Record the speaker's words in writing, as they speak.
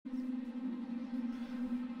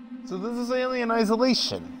So this is Alien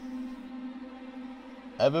Isolation.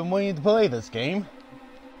 I've been waiting to play this game.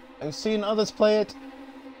 I've seen others play it,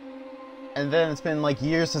 and then it's been like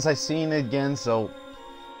years since I've seen it again, so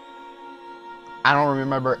I don't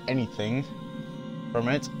remember anything from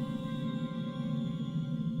it.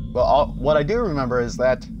 Well, what I do remember is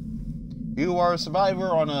that you are a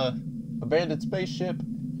survivor on a abandoned spaceship,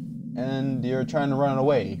 and you're trying to run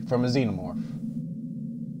away from a xenomorph.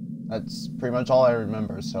 That's pretty much all I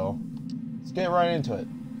remember, so let's get right into it.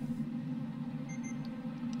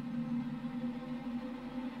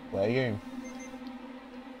 Play game.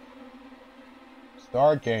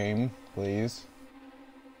 Start game, please.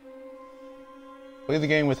 Play the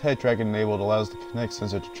game with head tracking enabled. Allows the Kinect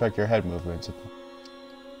sensor to track your head movements.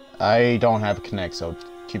 I don't have a Kinect, so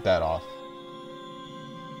keep that off.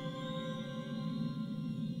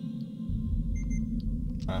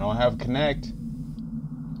 I don't have a Kinect.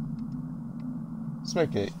 Let's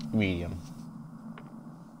make it medium.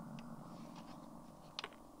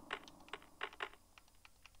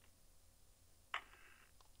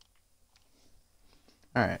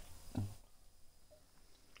 Alright.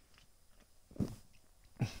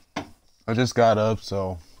 I just got up,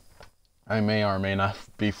 so I may or may not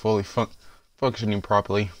be fully functioning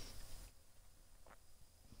properly.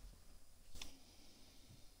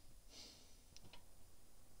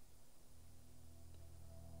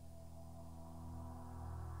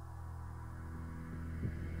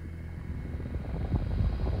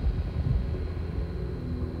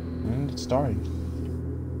 And it's starting.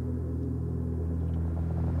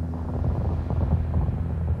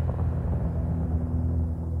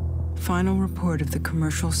 Final report of the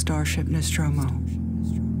commercial starship Nostromo.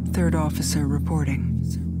 Third officer reporting.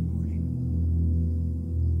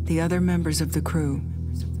 The other members of the crew: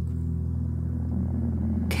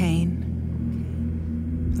 Kane,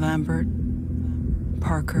 Lambert,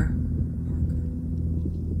 Parker,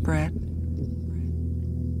 Brett,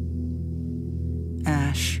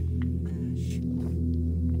 Ash,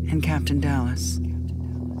 and Captain Dallas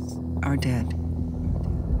are dead.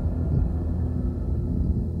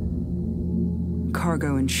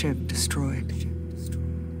 Cargo and ship destroyed.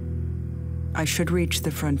 I should reach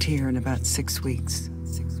the frontier in about 6 weeks.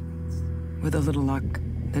 With a little luck,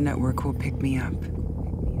 the network will pick me up.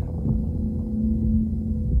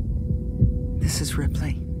 This is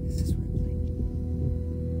Ripley.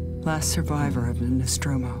 Last survivor of the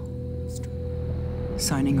Nostromo.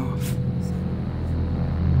 Signing off.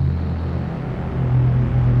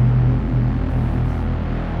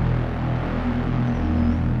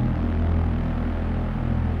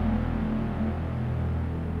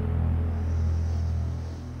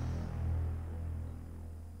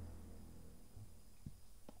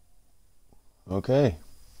 Okay.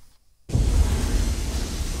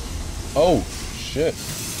 Oh, shit.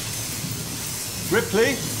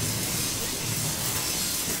 Ripley?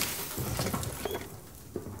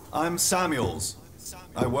 I'm Samuels.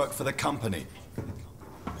 I work for the company.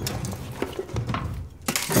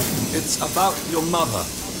 It's about your mother.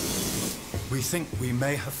 We think we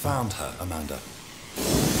may have found her, Amanda.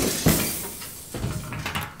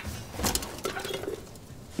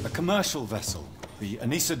 A commercial vessel, the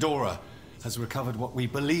Anisadora, has recovered what we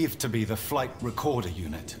believe to be the flight recorder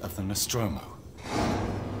unit of the Nostromo.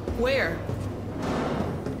 Where?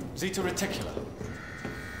 Zeta Reticula.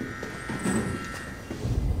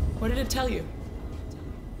 What did it tell you?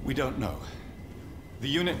 We don't know. The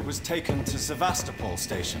unit was taken to Sevastopol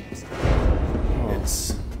station.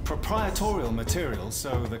 It's proprietorial material,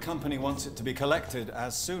 so the company wants it to be collected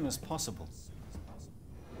as soon as possible.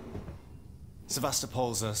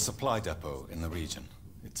 Sevastopol's a supply depot in the region.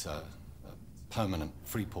 It's a permanent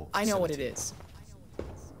free port facility. I know what it is.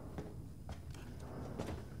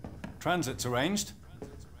 Transit's arranged.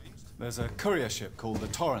 There's a courier ship called the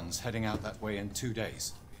Torrens heading out that way in 2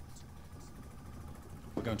 days.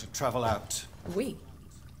 We're going to travel out. We?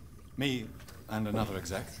 Me and another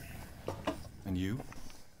exec. And you,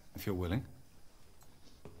 if you're willing.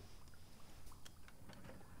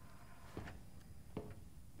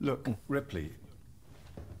 Look, Ripley,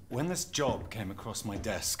 when this job came across my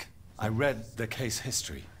desk, I read the case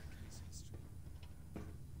history.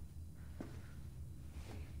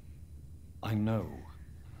 I know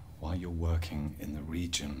why you're working in the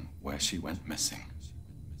region where she went missing.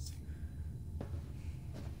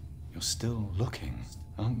 You're still looking,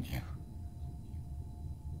 aren't you?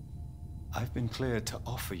 I've been cleared to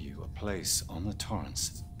offer you a place on the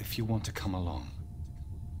Torrens if you want to come along.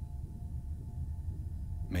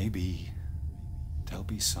 Maybe there'll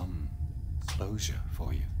be some closure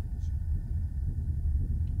for you.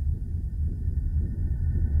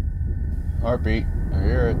 Heartbeat. I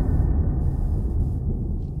hear it.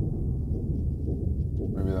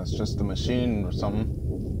 that's just the machine or something.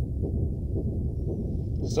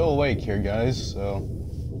 Still awake here, guys, so...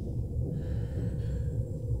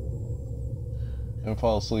 Don't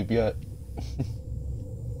fall asleep yet.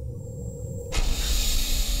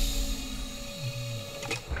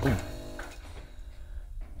 Ooh.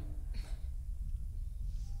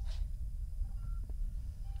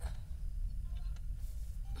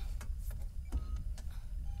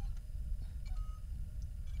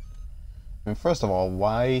 And first of all,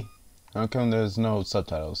 how come there's no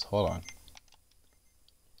subtitles? Hold on.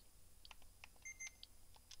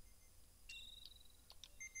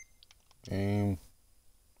 Game.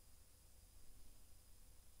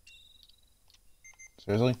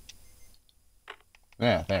 Seriously?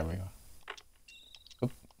 Yeah, there we go.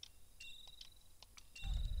 Oop.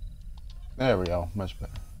 There we go, much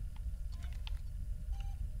better.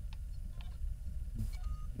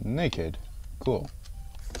 Naked. Cool.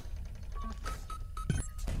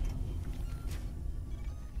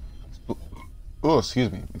 Oh,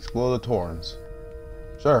 excuse me. Explore the Torrens.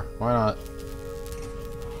 Sure, why not?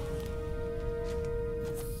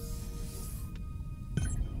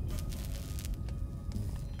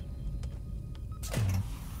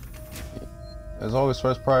 As always,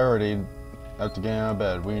 first priority after getting out of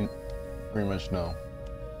bed. We pretty much know.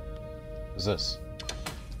 What's this?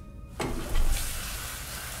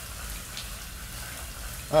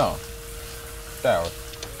 Oh. Shower.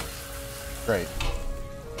 Great.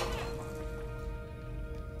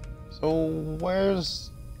 So, where's...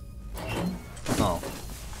 Oh.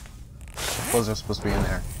 Was there supposed to be in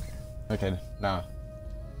there? Okay, nah.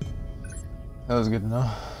 That was good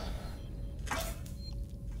enough.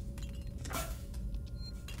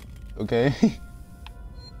 Okay.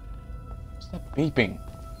 What's that beeping?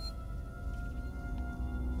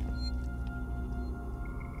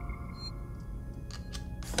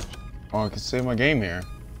 Oh, I can save my game here.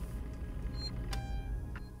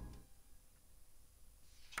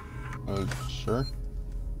 Sure.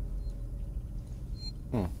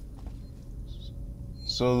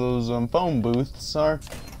 So those phone booths are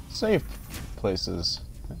safe places.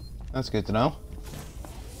 That's good to know.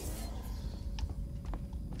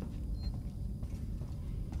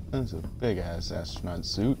 That's a big ass astronaut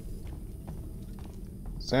suit.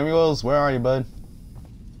 Samuels, where are you, bud?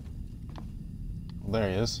 Well, there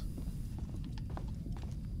he is.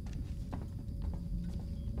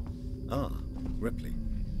 Ah, Ripley.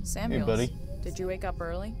 Samuels, Hey, buddy. did you wake up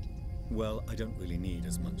early? Well, I don't really need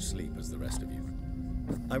as much sleep as the rest of you.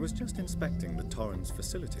 I was just inspecting the Torrens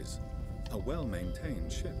facilities. A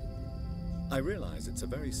well-maintained ship. I realize it's a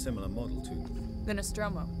very similar model to... The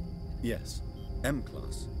Nostromo. Yes,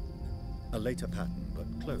 M-Class. A later pattern, but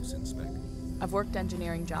close in spec. I've worked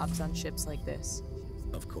engineering jobs on ships like this.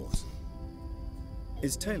 Of course.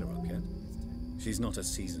 Is Taylor up yet? She's not a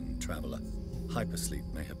seasoned traveler.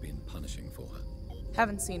 Hypersleep may have been punishing for her.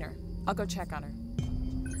 Haven't seen her. I'll go check on her.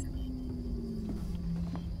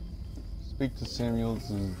 Speak to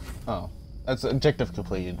Samuels. Oh, that's objective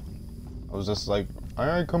completed. I was just like, I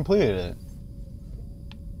already completed it.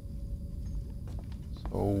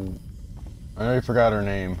 So, I already forgot her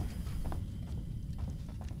name.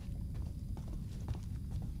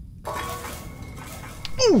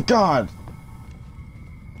 Oh God!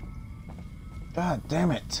 God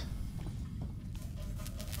damn it!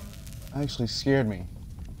 Actually scared me.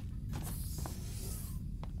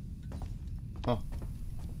 Oh.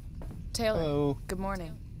 Taylor, Hello. good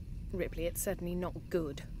morning. Ripley, it's certainly not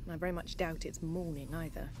good. I very much doubt it's morning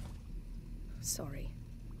either. Sorry.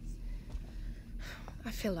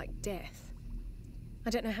 I feel like death. I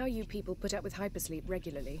don't know how you people put up with hypersleep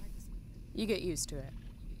regularly. You get used to it.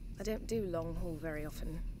 I don't do long haul very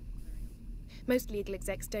often. Most legal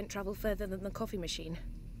execs don't travel further than the coffee machine.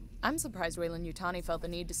 I'm surprised Weyland-Yutani felt the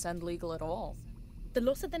need to send legal at all. The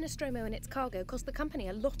loss of the Nostromo and its cargo cost the company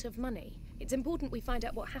a lot of money. It's important we find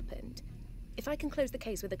out what happened. If I can close the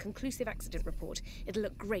case with a conclusive accident report, it'll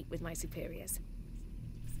look great with my superiors.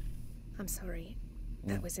 I'm sorry.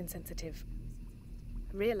 That was insensitive.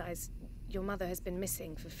 I realize your mother has been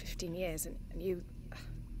missing for 15 years and you...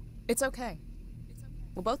 It's okay.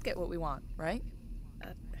 We'll both get what we want, right?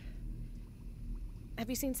 Have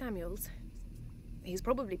you seen Samuels? He's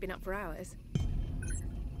probably been up for hours.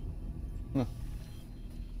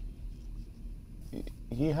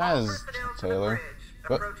 He has, Taylor.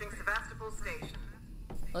 But Approaching Sevastopol Station.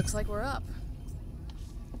 Looks like we're up.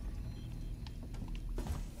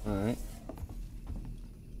 alright.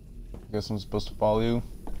 Guess I'm supposed to follow you.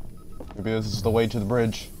 Maybe this is the way to the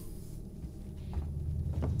bridge.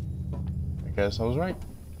 I guess I was right.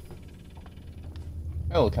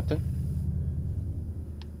 Hello, Captain.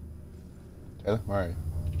 Taylor, where are you?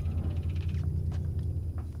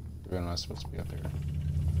 We're not supposed to be up there.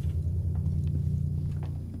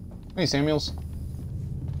 Hey, Samuels.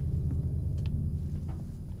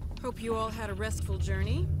 Hope you all had a restful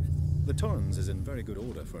journey. The Torrens is in very good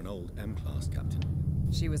order for an old M-class captain.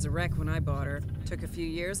 She was a wreck when I bought her. Took a few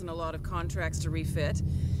years and a lot of contracts to refit.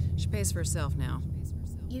 She pays for herself now.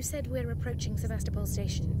 You said we're approaching Sevastopol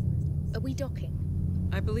Station. Are we docking?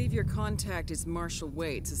 I believe your contact is Marshal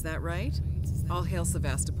Waits, is that right? I'll hail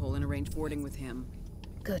Sevastopol and arrange boarding with him.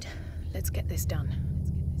 Good. Let's get this done.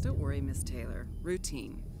 Don't worry, Miss Taylor.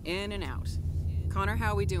 Routine. In and out. Connor,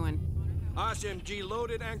 how we doing? SMG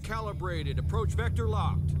loaded and calibrated. Approach vector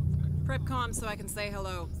locked. Prep comm so I can say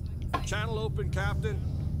hello. Channel open, Captain.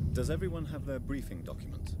 Does everyone have their briefing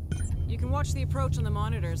document? You can watch the approach on the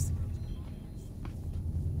monitors.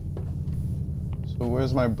 So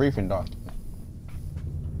where's my briefing document?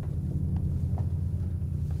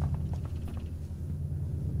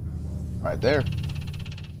 Right there.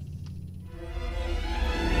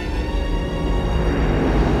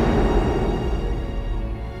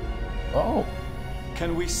 Oh.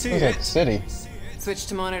 Can we see Look at the it? city. Switch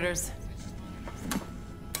to monitors.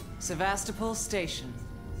 Sevastopol Station.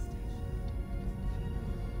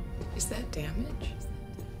 Is that damage?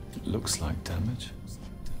 It looks like damage.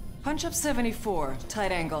 Punch up 74,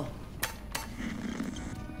 tight angle.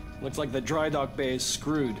 Looks like the dry dock bay is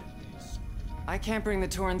screwed. I can't bring the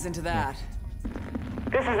Torrens into that.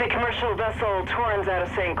 This is the commercial vessel Torrens out of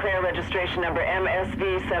St. Clair, registration number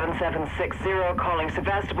MSV7760, calling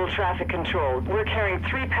Sevastopol Traffic Control. We're carrying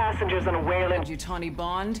 3 passengers on a whale in... Yutani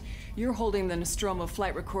Bond, you're holding the Nostromo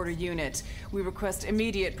flight recorder unit. We request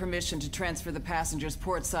immediate permission to transfer the passengers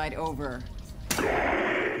portside over. This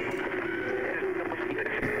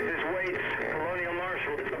Waits, Colonial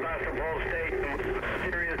Marshal, Sevastopol Station.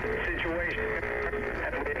 Serious situation.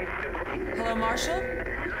 Hello, Marshal?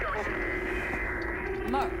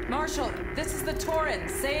 Marshal, this is the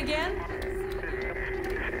Torrens. Say again?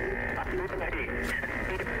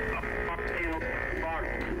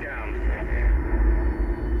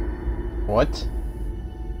 What?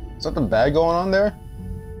 Something bad going on there?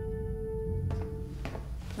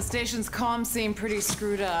 The station's comms seem pretty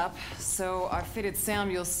screwed up, so I fitted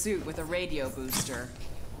Samuel's suit with a radio booster.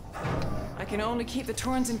 I can only keep the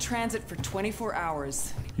Torrens in transit for 24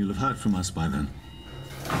 hours. You'll have heard from us by then.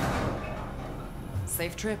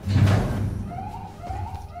 Safe trip.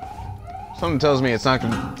 Something tells me it's not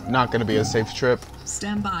gonna be a safe trip.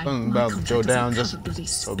 Stand by. Something My about to go contract down doesn't just cover bloody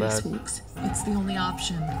so bad. spacewalks. It's the only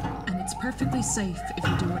option, and it's perfectly safe if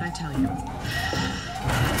you do what I tell you.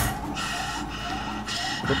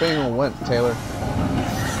 Quit being a wimp, Taylor.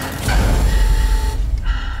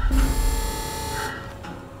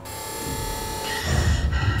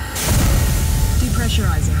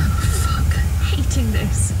 Depressurizer. Fuck. Hating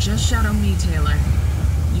this. Just shadow me, Taylor.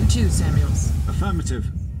 You too, Samuels. Affirmative.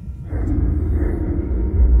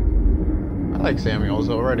 I like Samuels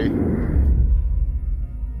already.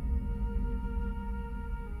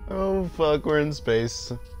 Oh fuck, we're in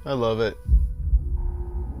space. I love it.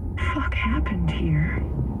 Fuck happened here?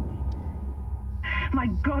 My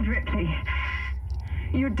God, Ripley.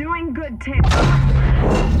 You're doing good, Taylor.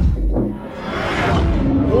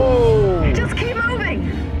 Whoa! Just keep moving!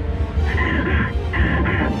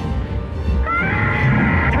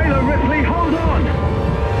 Taylor, Ripley, hold on!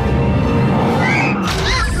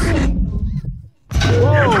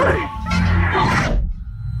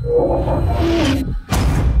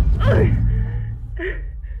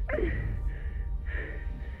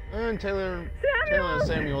 And Taylor and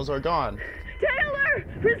Samuels are gone. Taylor!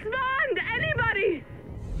 Respond! Anybody!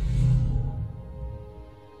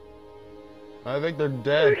 I think they're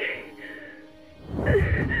dead.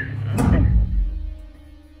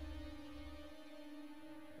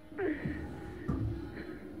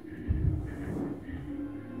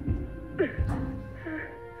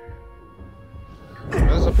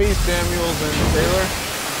 Rest in peace, Samuels and Taylor.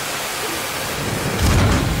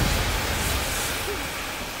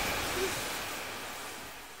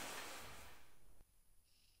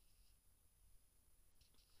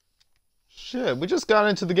 Shit, we just got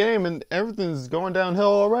into the game and everything's going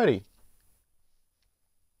downhill already.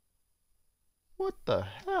 What the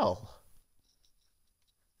hell?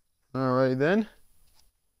 Alright then.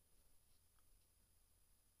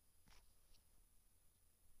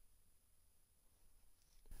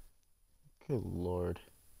 Good lord.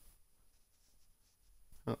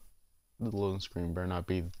 Oh, the loading screen better not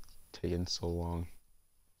be taking so long.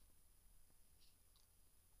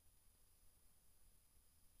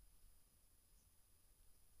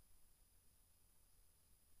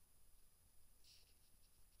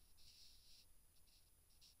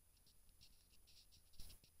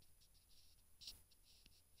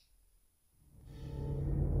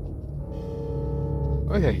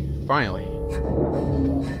 Okay, finally.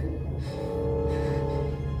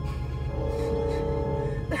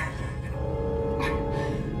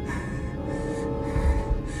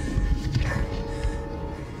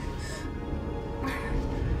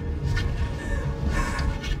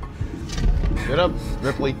 Get up,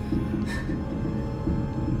 Ripley.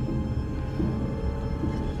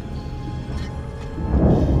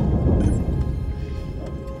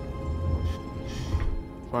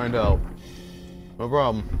 Find out. No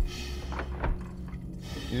problem.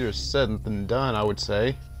 Easier said than done, I would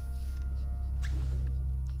say.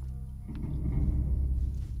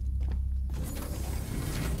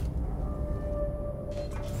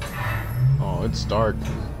 Oh, it's dark.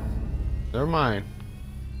 Never mind.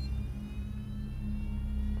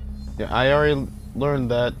 Yeah, I already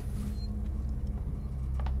learned that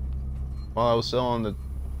while I was still in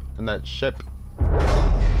that ship.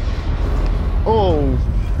 Oh!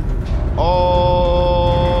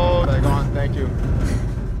 Oh! Daggone, thank you.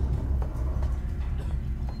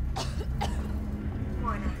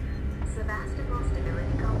 Warning. Sevastopol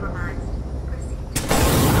stability compromised. Proceed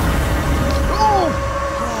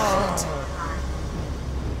to...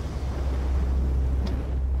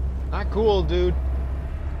 Not cool, dude.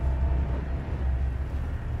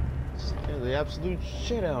 Scared the absolute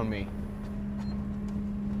shit out of me.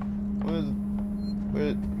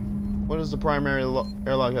 What does the primary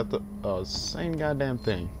airlock have to... Oh, same goddamn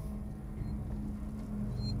thing.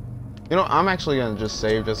 You know, I'm actually gonna just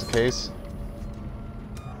save just in case.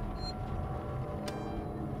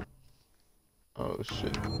 Oh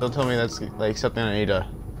shit. Don't tell me that's like something I need to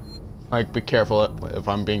like be careful if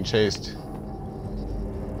I'm being chased.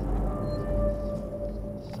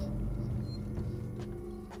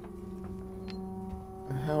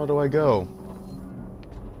 How do I go?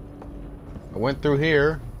 I went through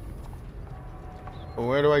here. But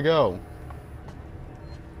where do I go?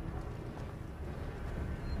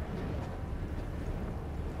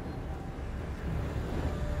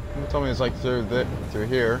 You told me it's like through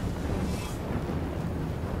here.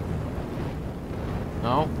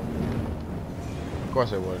 No? Of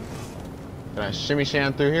course I would. Can I shimmy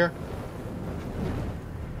shan through here?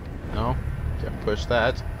 No? Can't push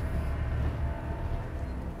that.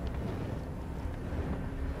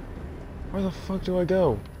 Where the fuck do I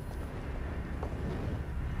go?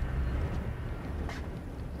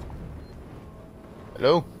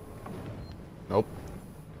 Hello? Nope.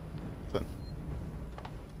 Nothing.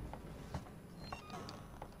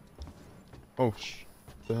 Oh,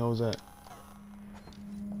 what the hell was that?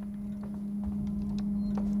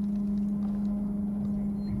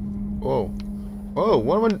 Whoa. Whoa,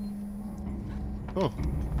 what am I... Oh.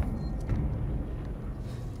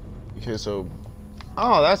 Okay, so...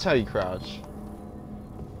 Oh, that's how you crouch.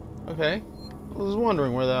 Okay. I was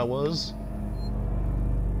wondering where that was.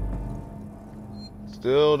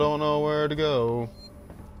 Still don't know where to go.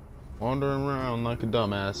 Wandering around like a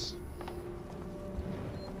dumbass.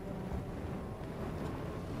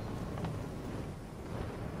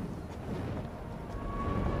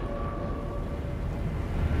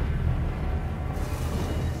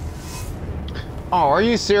 Oh, are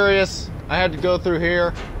you serious? I had to go through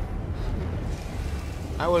here?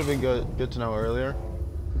 That would have been good to know earlier.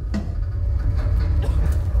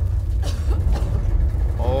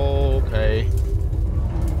 Okay.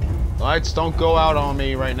 Lights don't go out on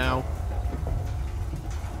me right now.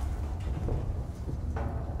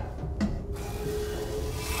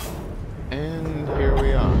 And here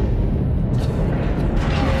we are.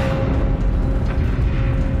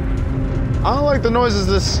 I don't like the noises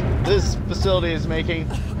this facility is making.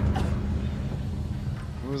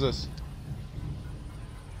 Who's this?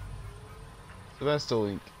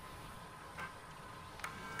 Sevastopol.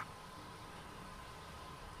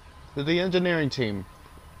 To the engineering team.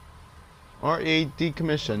 RA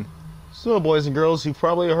decommissioned. So, boys and girls, you've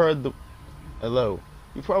probably heard the... Hello.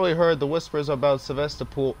 You've probably heard the whispers about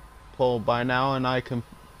Sevastopol by now, and I can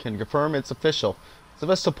confirm it's official.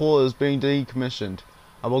 Sevastopol is being decommissioned.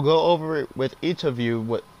 I will go over it with each of you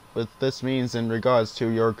what this means in regards to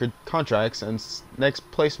your good contracts and next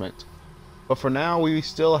placement. But for now, we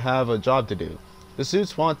still have a job to do. The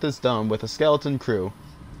suits want this done with a skeleton crew,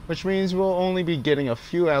 which means we'll only be getting a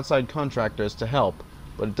few outside contractors to help,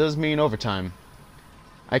 but it does mean overtime.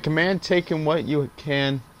 I recommend taking what you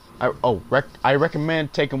can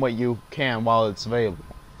while it's available.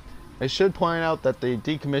 I should point out that the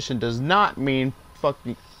decommission does not mean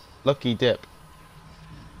lucky dip.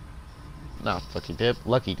 Not fucky dip,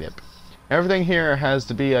 lucky dip. Everything here has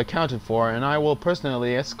to be accounted for, and I will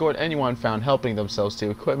personally escort anyone found helping themselves to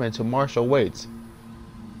equipment to Marshal Waits,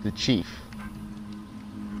 the chief.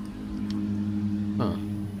 Huh.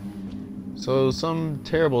 So some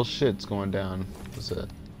terrible shit's going down. What's it?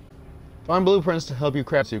 Find blueprints to help you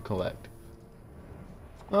craft you collect.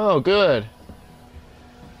 Oh, good.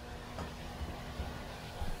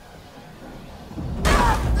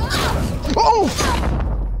 Oh!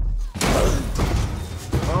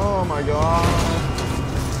 Oh my god.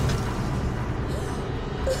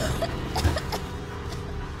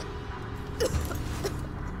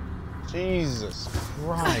 Jesus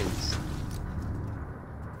Christ.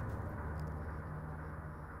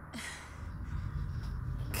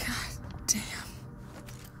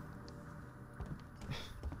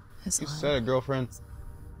 You said it, girlfriend.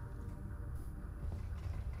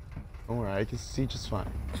 Don't worry, I can see just fine.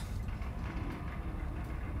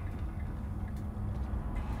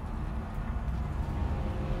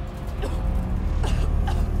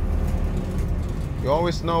 You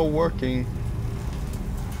always know working.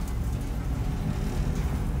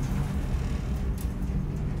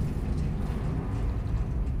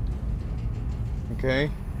 Okay.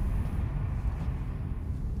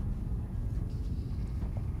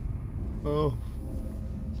 Oh.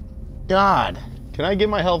 God. Can I get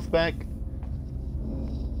my health back?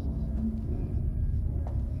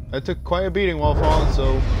 I took quite a beating while falling,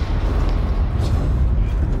 so...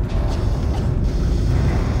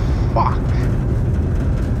 Fuck!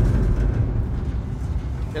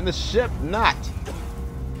 In the ship, not!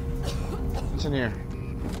 What's in here?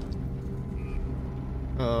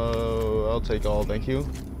 I'll take all, thank you.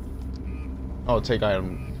 Oh, take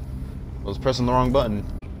item. I was pressing the wrong button.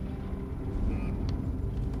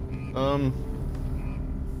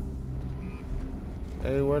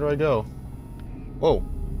 Hey, where do I go? Whoa.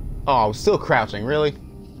 Oh, I was still crouching, really?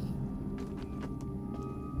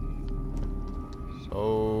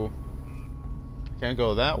 So... I can't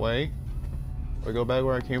go that way. Do I go back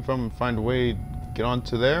where I came from and find a way to get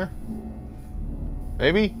onto there?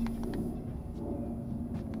 Maybe?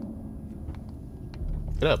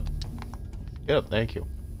 Get up. Get up, thank you.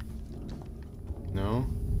 No?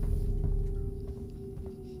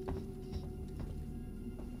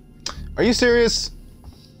 Are you serious?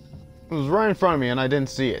 It was right in front of me and I didn't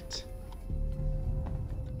see it.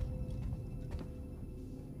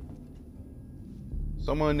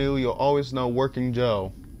 Someone new, you'll always know Working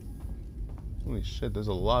Joe. Holy shit, there's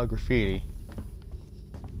a lot of graffiti.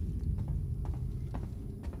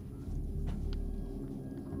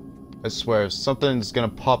 I swear, something's gonna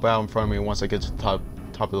pop out in front of me once I get to the top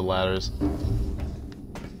of the ladders.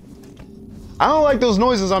 I don't like those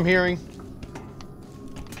noises I'm hearing.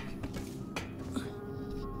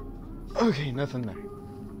 Okay, nothing there.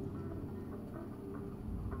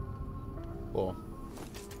 Cool.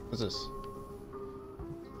 What's this?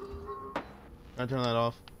 Can I turn that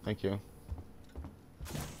off? Thank you.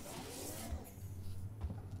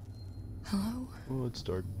 Hello? Oh, it's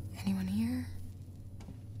dark. Anyone here?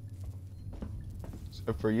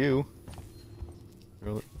 Except for you.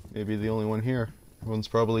 You're maybe the only one here. Everyone's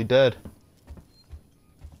probably dead.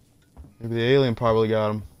 Maybe the alien probably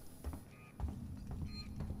got him.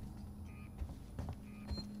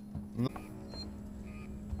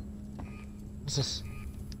 What's this?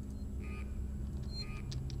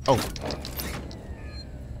 Oh.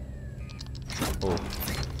 Oh.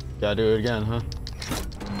 Gotta do it again, huh?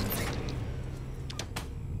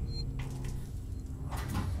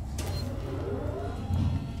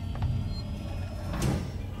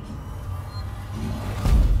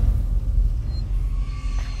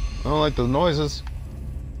 I don't like those noises.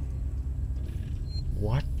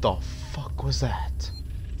 What the fuck was that?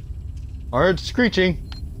 I heard screeching.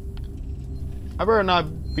 I better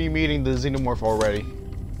not be meeting the xenomorph already.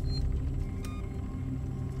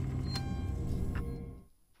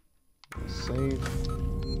 Save.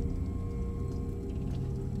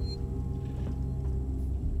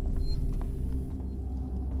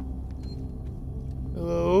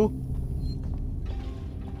 Hello?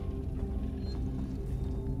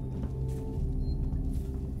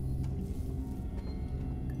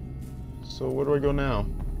 So where do I go now?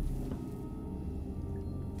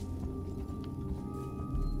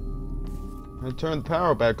 I turned the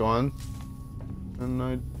power back on, and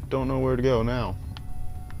I don't know where to go now.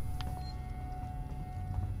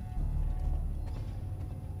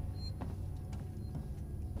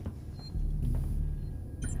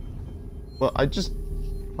 Well, I just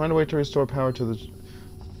find a way to restore power to the...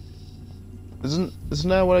 Isn't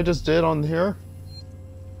that what I just did on here?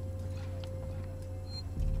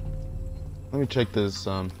 Let me check this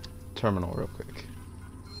terminal real quick.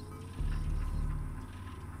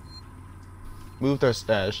 Moved our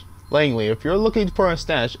stash. Langley, if you're looking for a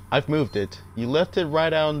stash, I've moved it. You left it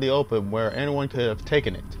right out in the open where anyone could have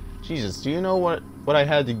taken it. Jesus, do you know what what I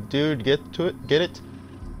had to do to get it?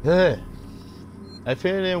 Ugh. I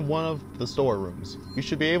fit it in one of the storerooms. You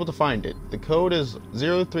should be able to find it. The code is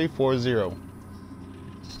 0340.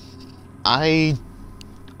 I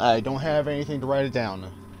don't have anything to write it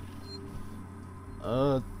down.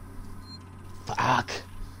 Fuck.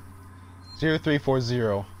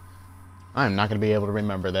 0340. I'm not gonna be able to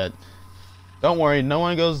remember that. Don't worry, no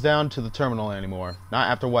one goes down to the terminal anymore. Not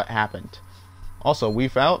after what happened. Also,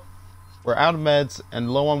 we're out of meds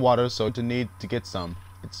and low on water, so to need to get some.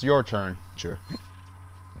 It's your turn. Sure.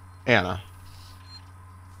 Anna.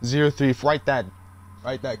 03. Write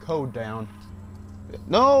that code down.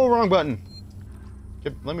 No, wrong button.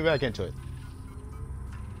 Let me back into it.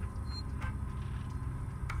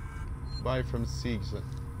 Buy from Siegson.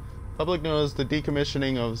 Public knows the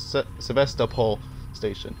decommissioning of Sevastopol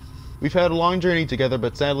station. We've had a long journey together,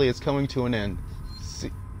 but sadly it's coming to an end.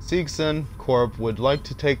 Siegson Corp would like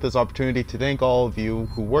to take this opportunity to thank all of you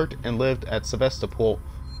who worked and lived at Sevastopol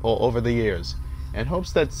over the years, and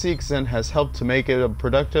hopes that Siegson has helped to make it a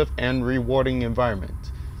productive and rewarding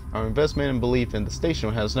environment. Our investment and belief in the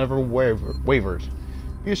station has never wavered.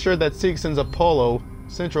 Be assured that Siegson's Apollo,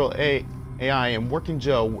 Central AI, and Working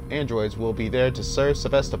Joe androids will be there to serve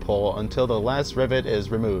Sevastopol until the last rivet is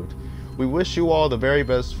removed. We wish you all the very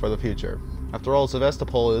best for the future. After all,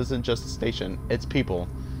 Sevastopol isn't just a station, it's people.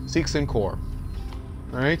 Siegson Corps.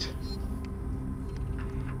 Alright?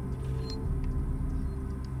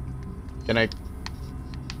 Can I...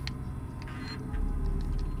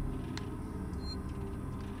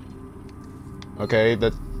 Okay,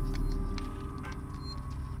 that...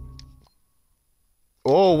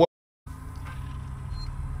 Oh, what?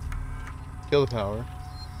 Kill the power.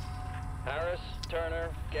 Harris, Turner,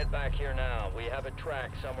 get back here now. We have a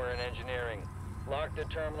track somewhere in engineering. Lock the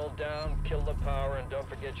terminal down, kill the power, and don't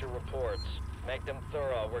forget your reports. Make them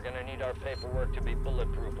thorough. We're gonna need our paperwork to be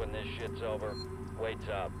bulletproof when this shit's over. Waits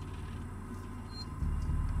up.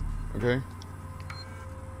 Okay.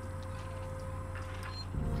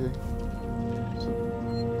 Okay.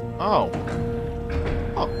 Oh.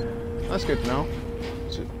 Oh. That's good to know.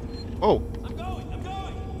 Oh. I'm going!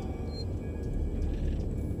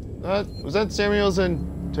 Was that Samuels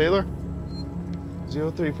and Taylor?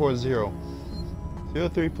 0340.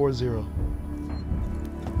 0340.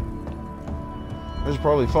 I should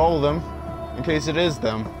probably follow them, in case it is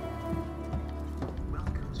them.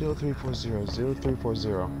 0340,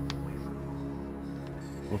 0340.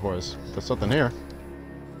 Of course, there's something here.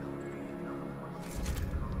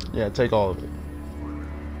 Yeah, take all of it.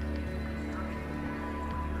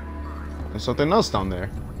 There's something else down there.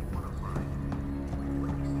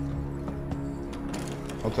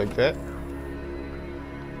 I'll take that.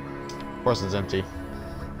 Of course it's empty.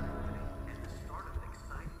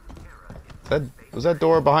 Was that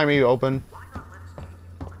door behind me open?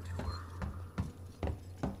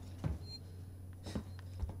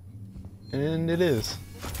 And it is.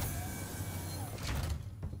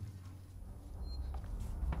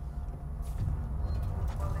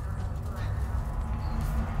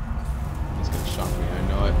 It's gonna shock me, I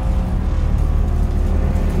know it.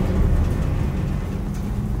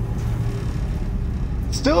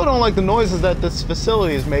 Still don't like the noises that this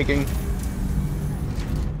facility is making.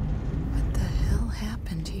 What the hell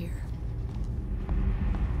happened here?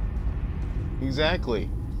 Exactly.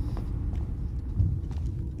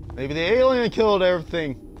 Maybe the alien killed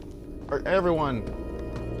everything. Or everyone.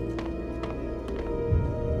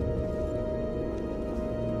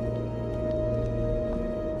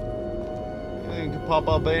 It could pop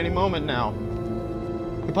up at any moment now.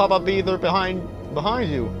 It could pop up either behind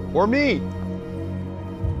you or me.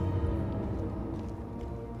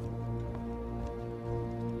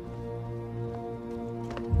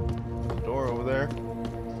 Door over there.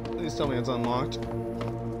 Please tell me it's unlocked.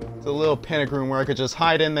 It's a little panic room where I could just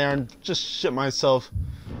hide in there and just shit myself.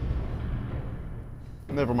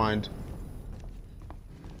 Never mind.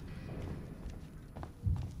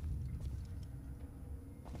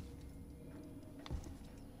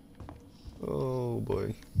 Oh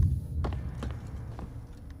boy.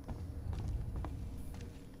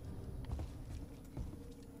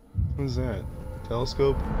 What's that?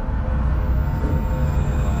 Telescope?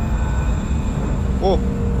 Oh!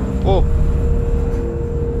 Oh!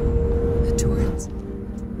 The Torrens.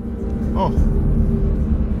 Oh.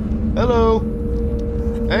 Hello!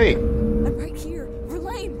 Hey! I'm right here.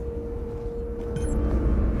 Verlaine!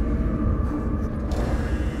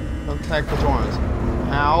 Attack the Torrens.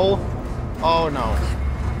 Ow! Oh no.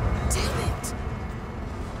 Damn it!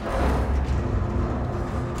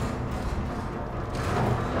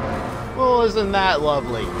 Well, isn't that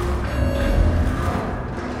lovely?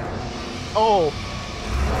 Oh!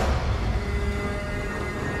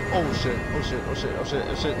 Oh shit, oh shit, oh shit, oh shit,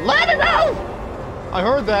 oh shit. Let me move! I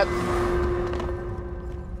heard that.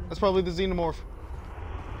 That's probably the xenomorph.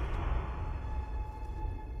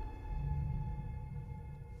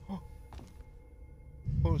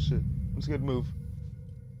 Oh shit, I'm scared to move.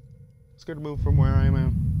 I'm scared to move from where I am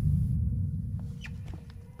at.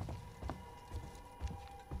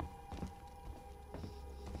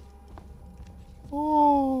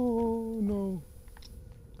 Oh no.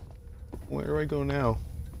 Where do I go now?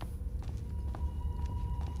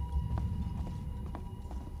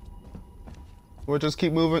 Or just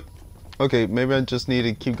keep moving? Okay, maybe I just need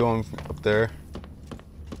to keep going up there.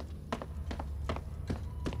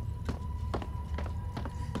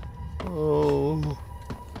 Oh.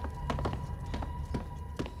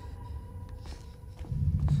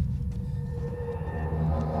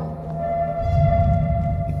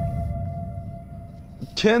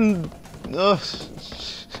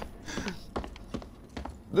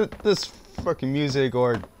 This fucking music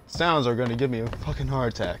or sounds are gonna give me a fucking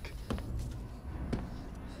heart attack.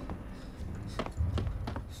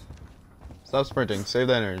 Stop sprinting. Save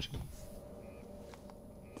that energy.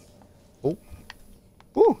 Oh.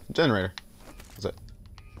 Ooh, generator. What's that?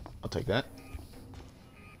 I'll take that.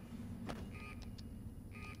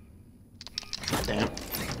 Damn.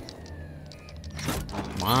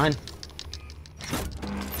 Come on.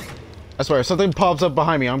 I swear, if something pops up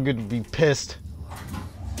behind me, I'm gonna be pissed.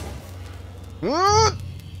 Okay.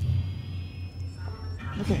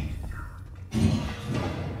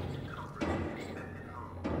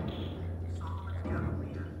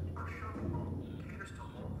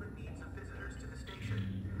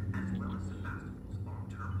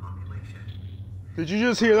 Did you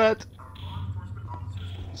just hear that?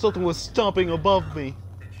 Something was stomping above me.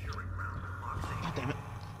 God damn it.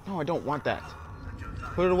 No, I don't want that.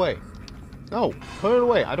 Put it away. No, put it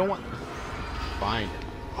away. I don't want... Fine.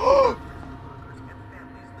 Oh.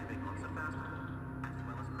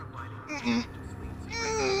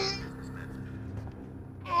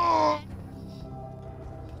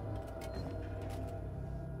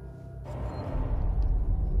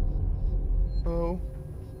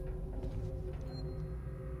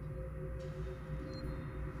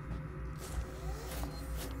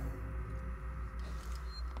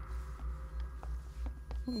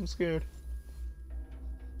 I'm scared.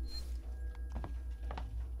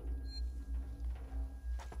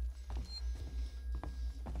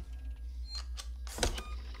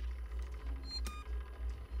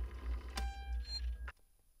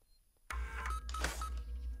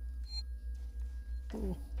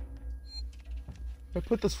 Oh. I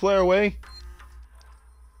put this flare away.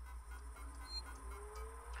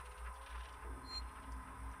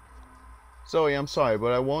 Zoe, I'm sorry,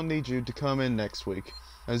 but I won't need you to come in next week.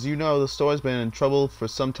 As you know, the store's been in trouble for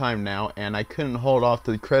some time now, and I couldn't hold off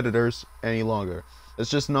the creditors any longer.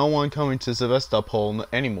 There's just no one coming to Sevastopol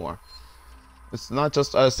anymore. It's not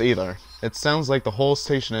just us either. It sounds like the whole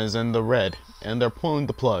station is in the red, and they're pulling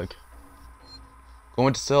the plug.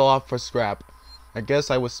 Going to sell off for scrap. I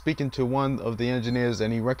guess I was speaking to one of the engineers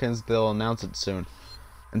and he reckons they'll announce it soon.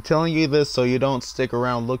 I'm telling you this so you don't stick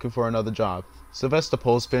around looking for another job.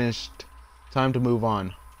 Sevastopol's finished. Time to move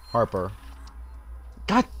on. Harper.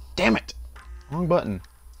 God damn it! Wrong button.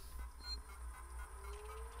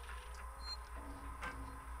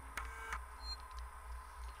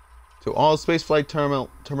 To all spaceflight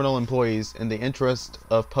terminal employees, in the interest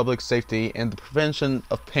of public safety and the prevention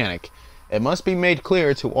of panic, it must be made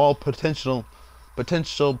clear to all potential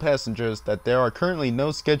passengers that there are currently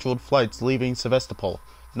no scheduled flights leaving Sevastopol,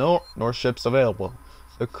 nor ships available.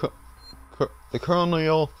 The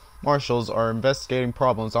colonial marshals are investigating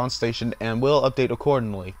problems on station and will update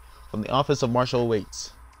accordingly. From the Office of Marshal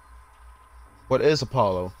Waits. What is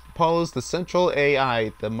Apollo? Apollo is the central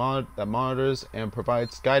AI that monitors and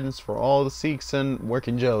provides guidance for all the Seegson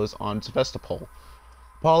working Joes on Sevastopol.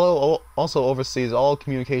 Apollo also oversees all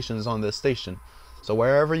communications on this station, so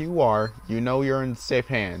wherever you are, you know you're in safe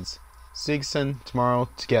hands. Seegson tomorrow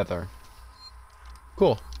together.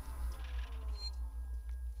 Cool.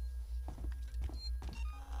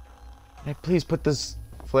 Can I please put this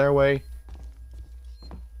flare away?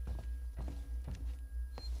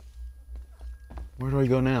 Where do I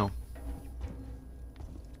go now?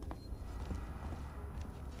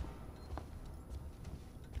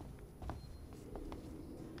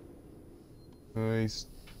 I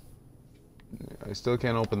still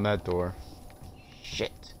can't open that door.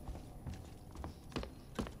 Shit.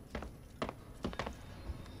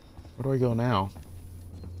 Where do I go now?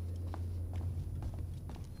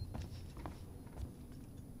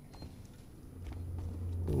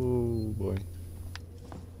 Oh boy.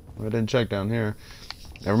 I didn't check down here.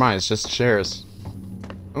 Never mind, it's just chairs.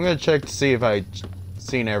 I'm gonna check to see if I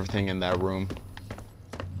seen everything in that room.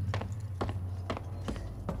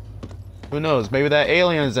 Who knows? Maybe that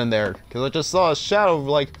alien's in there, because I just saw a shadow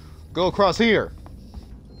like go across here.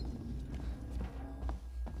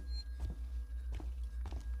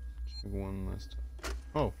 One last.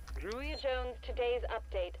 Oh. Druia Jones, today's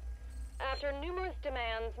update. After numerous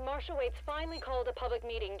demands, Marshal Waits finally called a public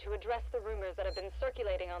meeting to address the rumors that have been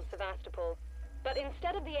circulating on Sevastopol. But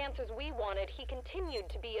instead of the answers we wanted, he continued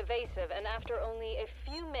to be evasive, and after only a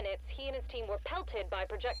few minutes, he and his team were pelted by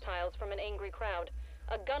projectiles from an angry crowd.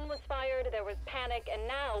 A gun was fired, there was panic, and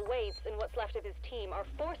now Waits and what's left of his team are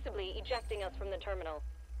forcibly ejecting us from the terminal.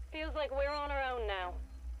 Feels like we're on our own now.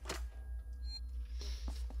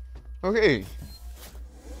 Okay.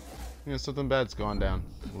 Yeah, something bad's gone down.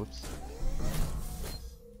 Whoops.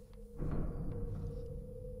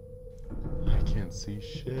 I can't see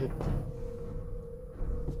shit.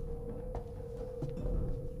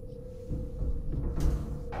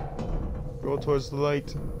 Go towards the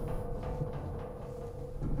light.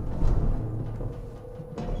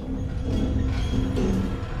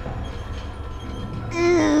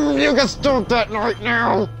 You can stop that right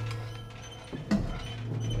now!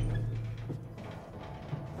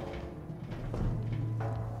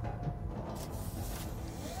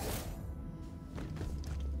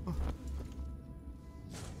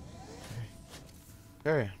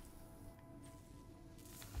 Okay.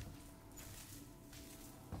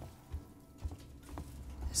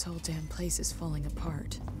 This whole damn place is falling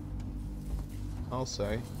apart. I'll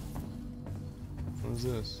say. What is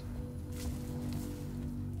this?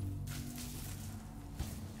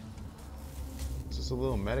 Is this a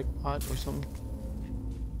little medic pot or something?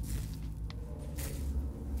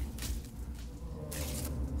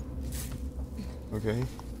 Okay.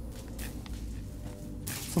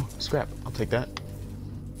 Oh, scrap. I'll take that.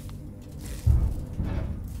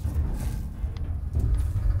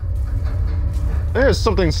 There's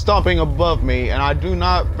something stomping above me, and I do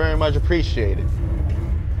not very much appreciate it.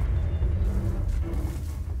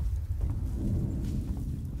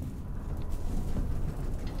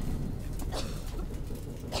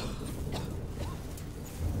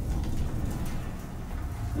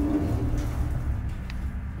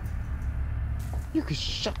 You can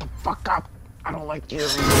shut the fuck up. I don't like you.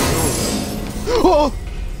 Oh!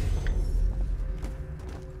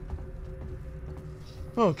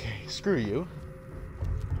 Okay, screw you.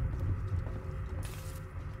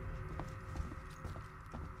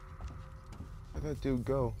 Where'd that dude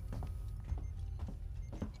go?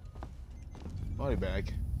 Body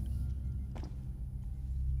bag. Of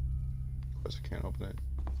course I can't open it.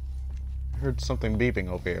 I heard something beeping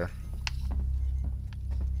over here.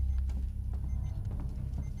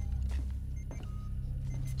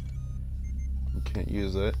 Can't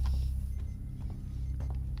use it.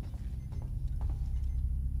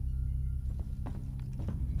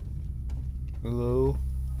 Hello?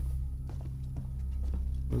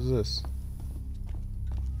 What is this?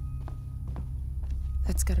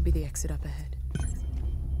 That's gotta be the exit up ahead.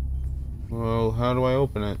 Well, how do I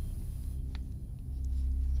open it?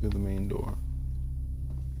 Through the main door.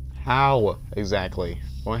 How exactly?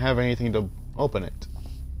 Don't have anything to open it.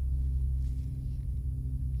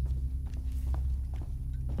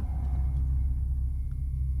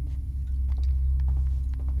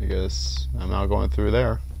 I guess I'm not going through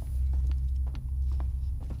there.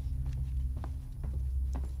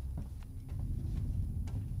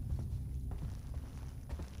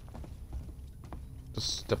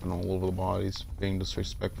 Just stepping all over the bodies, being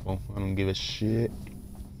disrespectful. I don't give a shit.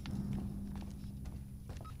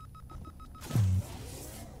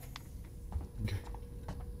 Okay.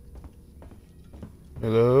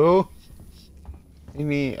 Hello?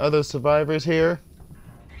 Any other survivors here?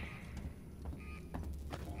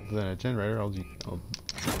 Other than a generator, I'll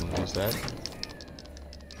use that.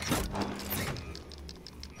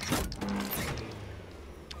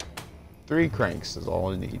 Three cranks is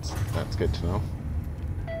all it needs. That's good to know.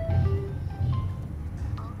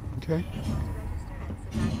 Okay.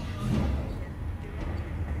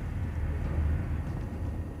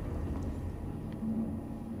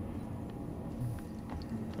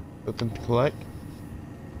 Nothing to collect?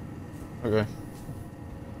 Okay.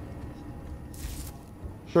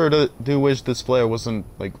 Sure do wish this flare wasn't,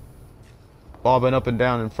 like, bobbing up and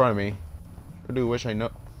down in front of me. I do wish I know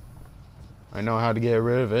how to get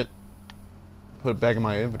rid of it. Put it back in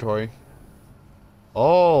my inventory.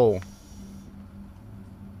 Oh!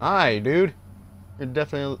 Hi, dude.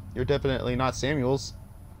 You're definitely not Samuels.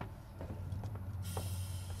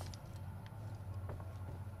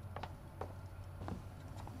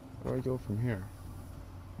 Where do I go from here?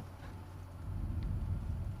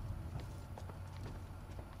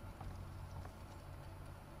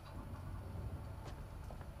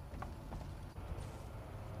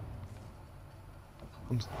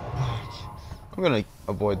 I'm gonna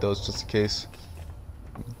avoid those just in case.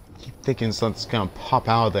 I keep thinking something's gonna pop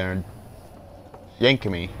out of there and yank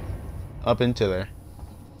me up into there.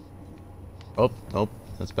 Oh, nope.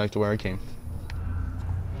 That's back to where I came.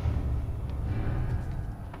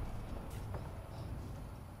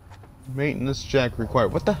 Maintenance jack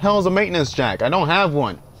required. What the hell is a maintenance jack? I don't have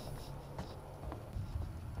one.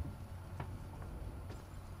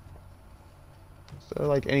 Is there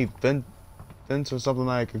like any vents or something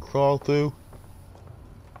that I could crawl through?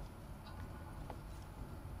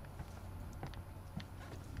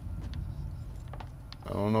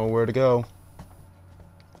 I don't know where to go.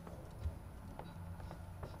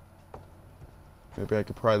 Maybe I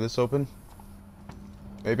could pry this open?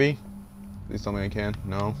 Maybe? Please tell me I can.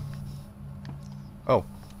 No. Oh.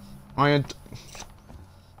 Iron.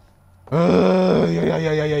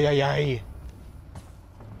 Yeah.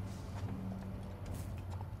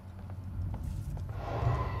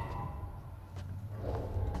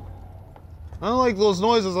 I don't like those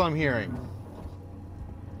noises I'm hearing.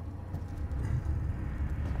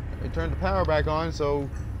 I turned the power back on, so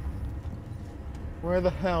where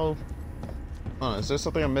the hell? Oh, is there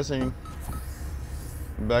something I'm missing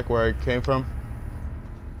back where I came from?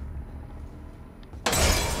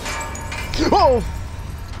 Oh!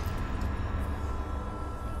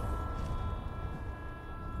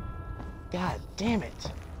 God damn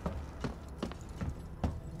it.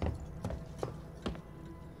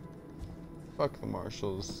 Fuck the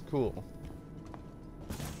marshals. Cool.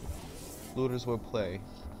 Looters will play.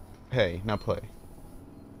 Pay, not play.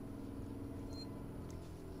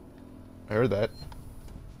 I heard that.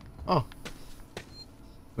 Oh.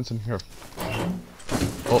 What's in here?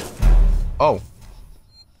 Oh. Oh.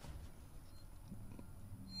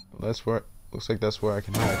 That's where. Looks like that's where I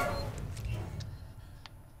can hide.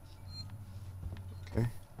 Okay.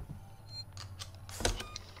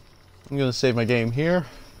 I'm gonna save my game here.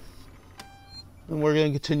 And we're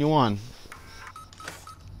gonna continue on.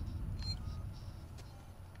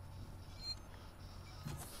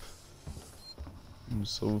 I'm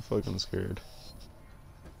so fucking scared.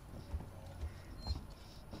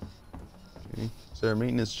 Okay. Is there a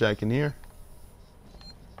maintenance jack in here?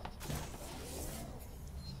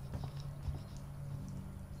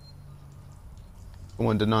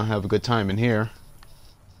 One did not have a good time in here.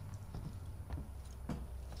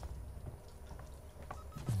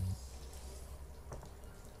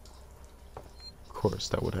 Of course,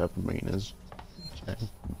 that would have a maintenance jack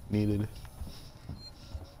needed.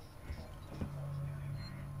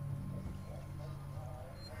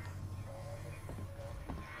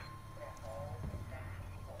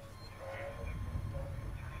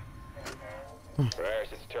 Harris,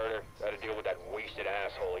 it's Turner. Got to deal with that wasted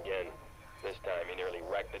asshole again. This time he nearly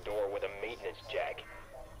wrecked the door with a maintenance jack.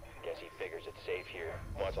 Guess he figures it's safe here.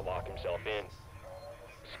 Wants to lock himself in.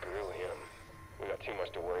 Screw him. We got too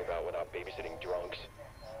much to worry about without babysitting drunks.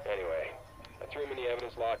 Anyway, I threw him in the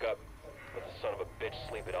evidence lockup. Let the son of a bitch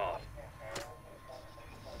sleep it off.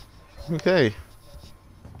 Okay.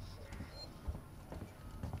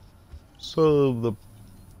 So the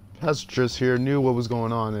passengers here knew what was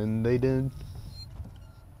going on, and they didn't.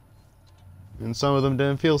 And some of them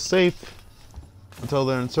didn't feel safe until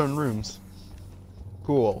they're in certain rooms.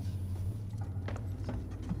 Cool.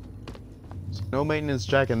 So no maintenance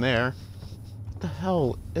jack in there. What the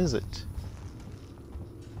hell is it?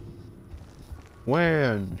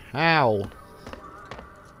 When? How?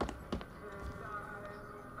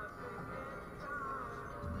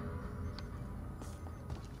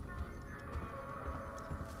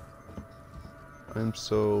 I'm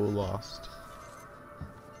so lost.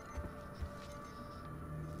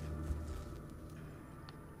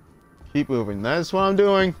 Keep moving. That's what I'm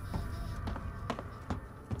doing.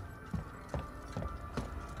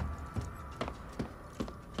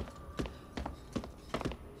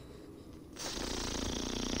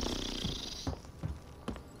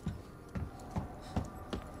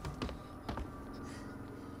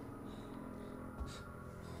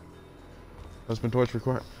 Husband torch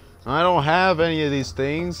required. I don't have any of these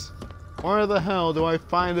things. Where the hell do I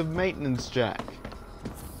find a maintenance jack?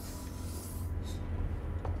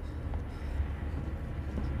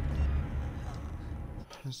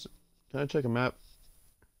 Can I check a map?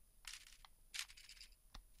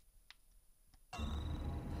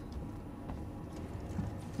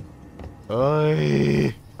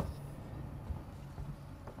 Oy.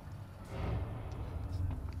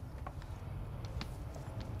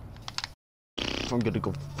 I'm gonna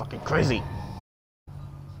go fucking crazy.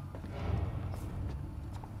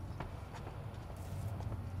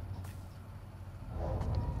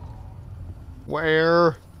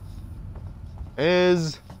 Where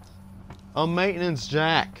is a maintenance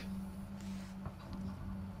jack.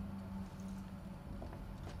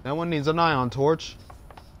 That one needs an ion torch.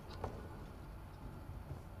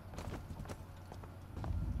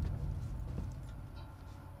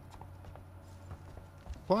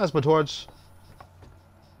 Plasma torch.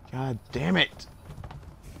 God damn it.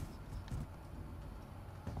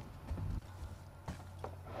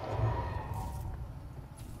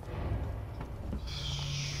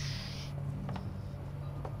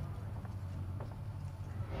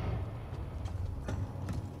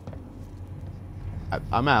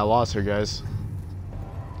 I'm at a loss here, guys.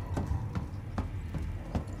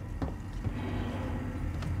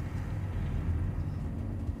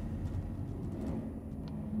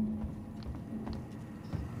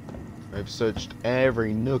 I've searched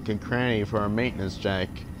every nook and cranny for a maintenance jack,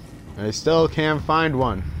 and I still can't find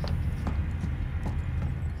one.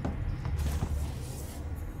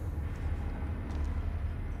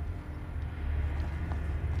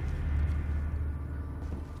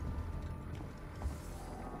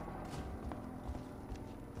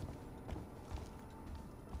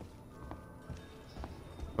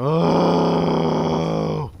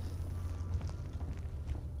 Oh!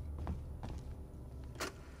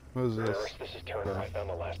 What is this? This is Turner. I found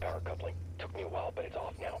the last power coupling. Took me a while, but it's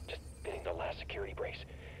off now. Just fitting the last security brace.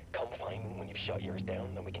 Come find me when you've shut yours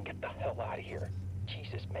down, then we can get the hell out of here.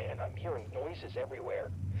 Jesus, man, I'm hearing noises everywhere.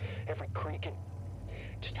 Every creak and...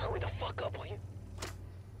 Just hurry the fuck up, will you?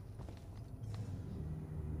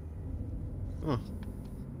 Huh.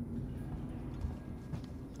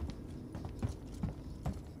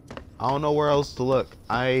 I don't know where else to look.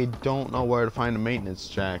 I don't know where to find a maintenance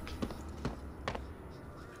jack.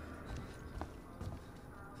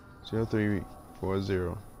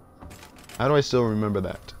 0340. How do I still remember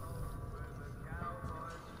that?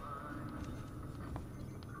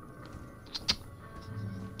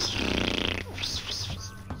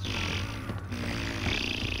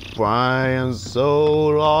 I am so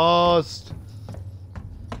lost.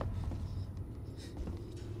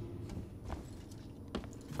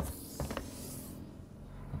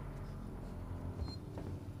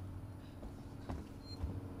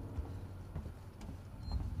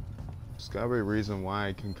 There's gotta be a reason why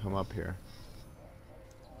I can come up here.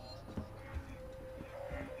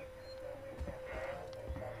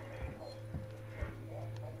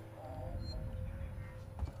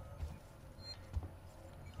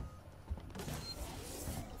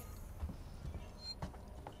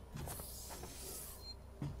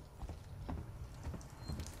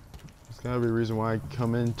 There's gotta be a reason why I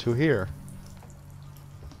come into here.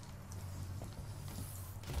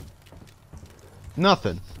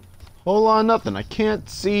 Nothing. Whole lot of nothing. I can't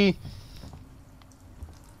see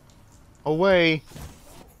a way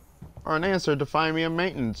or an answer to find me a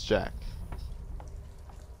maintenance jack.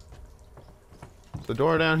 The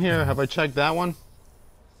door down here, have I checked that one?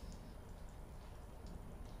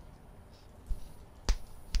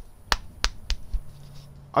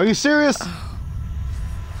 Are you serious?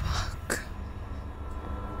 Oh, fuck.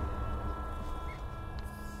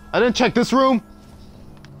 I didn't check this room.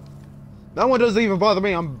 That one doesn't even bother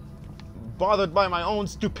me. I'm bothered by my own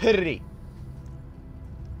stupidity.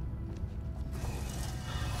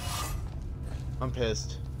 I'm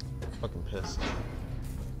pissed. Fucking pissed.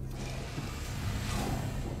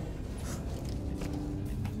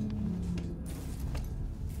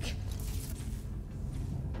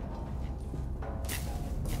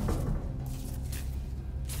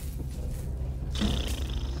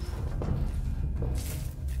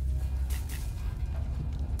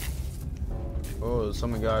 Oh,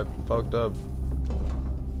 someone got fucked up.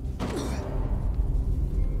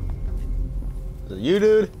 Is it you,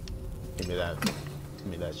 dude? Give me that. Give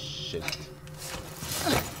me that shit. I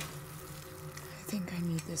think I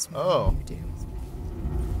need this more Oh. than you do.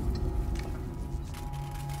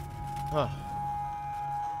 Huh.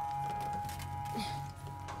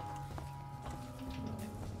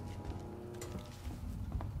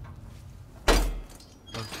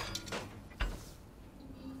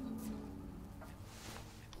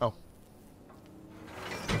 Oh.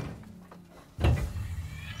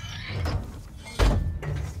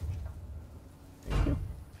 Thank you.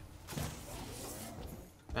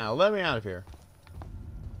 Now let me out of here.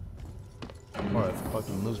 Or I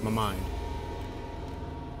fucking lose my mind.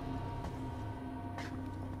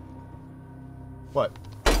 What?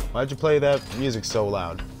 Why'd you play that music so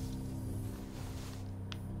loud?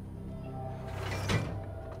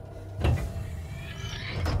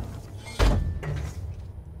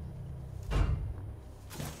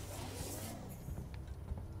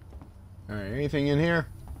 Alright, anything in here?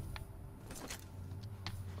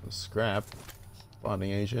 Scrap.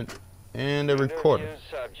 Bonding agent. And a recorder. Interview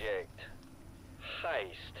subject.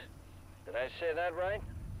 Heist. Did I say that right?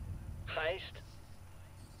 Heist?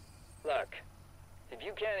 Look, if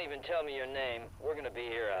you can't even tell me your name, we're gonna be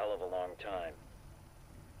here a hell of a long time.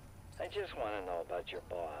 I just want to know about your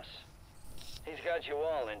boss. He's got you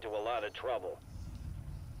all into a lot of trouble.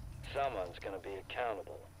 Someone's gonna be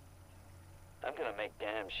accountable. I'm gonna make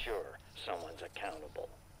damn sure someone's accountable.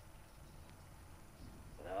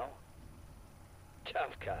 No?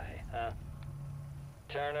 Tough guy, huh?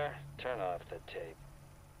 Turner, turn off the tape.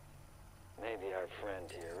 Maybe our friend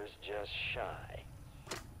here is just shy.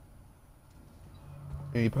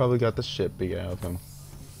 He probably got the shit beat out of him.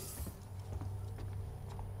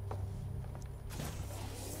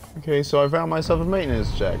 Okay, so I found myself a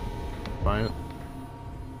maintenance check. Fine.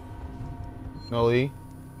 Nolly.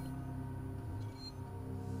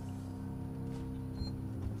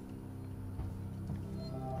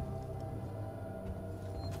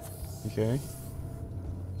 Okay.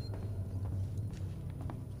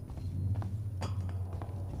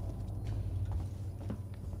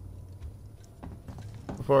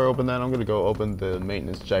 Before I open that, I'm gonna go open the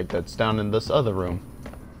maintenance check that's down in this other room.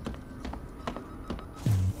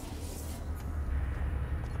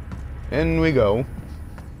 In we go.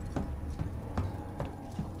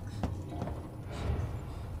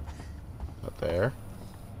 Up there.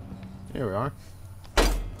 Here we are.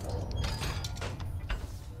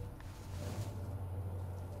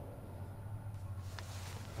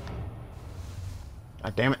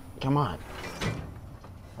 God damn it, come on.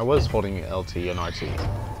 I was holding LT and RT.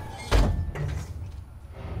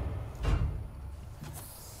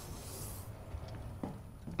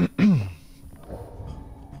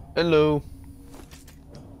 Hello.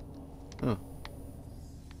 Huh.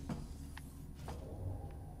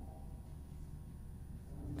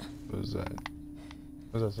 What is that?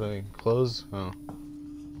 What does that say? Close? Oh.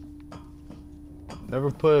 Never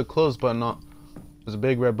put a close button on. There's a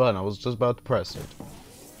big red button. I was just about to press it.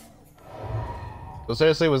 So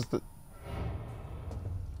seriously, was that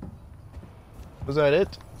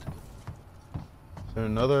it? Is there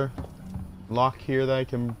another lock here that I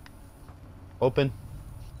can open?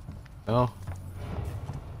 No.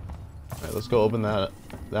 Alright, let's go open that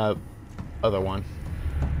other one.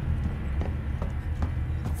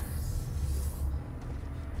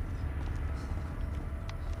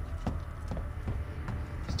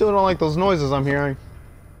 Still don't like those noises I'm hearing.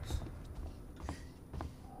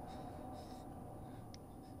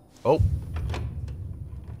 Oh.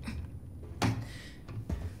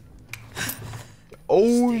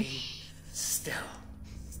 Oh. Still.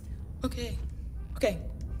 Okay. Okay.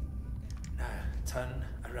 Now turn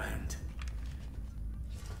around.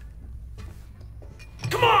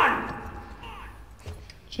 Come on!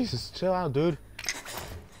 Jesus, chill out, dude.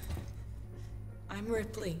 I'm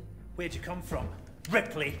Ripley. Where'd you come from?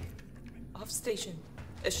 Ripley? Off station.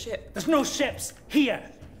 A ship. There's no ships here!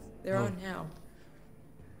 They're on now.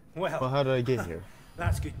 Well, how did I get here?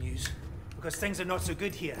 That's good news, because things are not so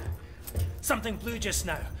good here. Something blue just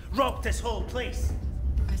now. Rocked this whole place.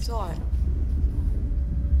 I saw it.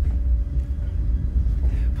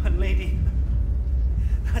 But lady,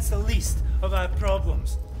 that's the least of our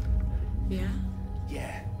problems. Yeah?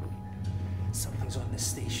 Yeah. Something's on this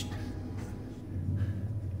station.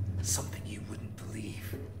 Something you wouldn't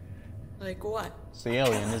believe. Like what? It's the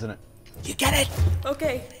alien, isn't it? You get it?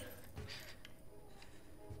 Okay.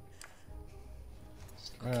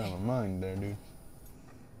 Out of my mind there, dude.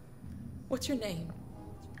 What's your name?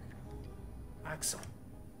 Axel.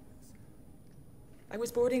 I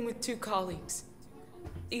was boarding with 2 colleagues.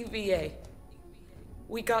 EVA.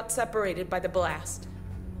 We got separated by the blast.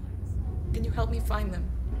 Can you help me find them?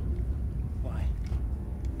 Why?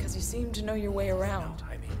 Because you seem to know your way around. No,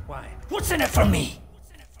 I mean, why? What's in it for me?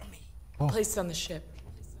 Oh. Placed on the ship.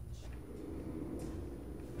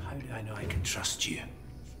 How do I know I can trust you?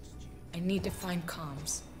 I need to find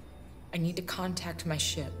comms. I need to contact my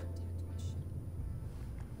ship.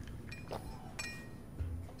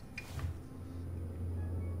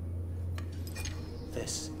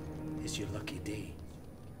 This is your lucky day.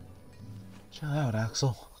 Chill out,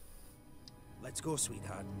 Axel. Let's go,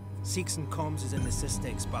 sweetheart. Seegson comms is in the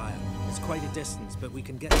Systex bio. It's quite a distance, but we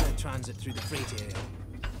can get to transit through the freight area.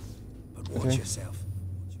 But watch yourself.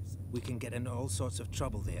 We can get into all sorts of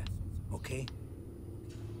trouble there, okay?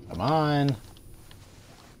 Come on.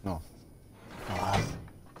 No.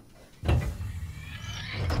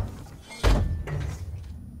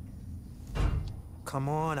 Come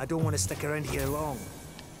on, I don't want to stick around here long.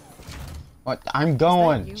 What? I'm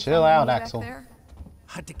going. Chill out, Axel.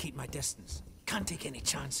 Had to keep my distance. Can't take any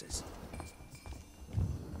chances.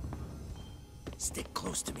 Stick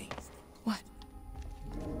close to me. What?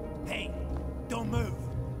 Hey, don't move.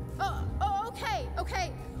 Oh, okay,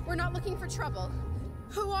 okay. We're not looking for trouble.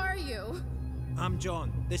 Who are you? I'm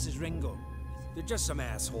John. This is Ringo. They're just some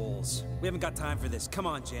assholes. We haven't got time for this. Come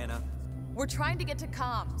on, Jana. We're trying to get to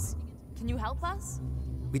comms. Can you help us?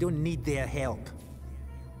 We don't need their help.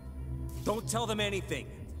 Don't tell them anything.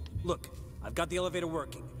 Look, I've got the elevator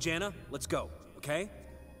working. Jana, let's go, okay?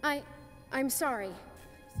 I'm sorry.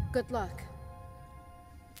 Good luck.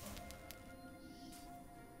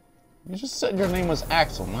 You just said your name was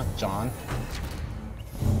Axel, not John.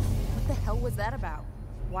 What the hell was that about?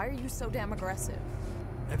 Why are you so damn aggressive?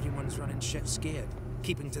 Everyone's running shit scared.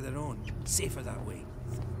 Keeping to their own. Safer that way.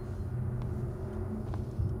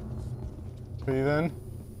 Okay then.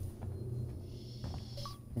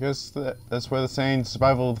 I guess that's where the saying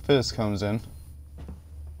survival of the fittest comes in.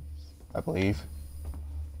 I believe.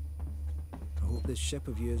 I hope this ship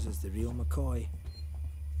of yours is the real McCoy.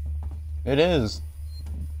 It is.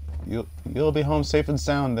 You'll be home safe and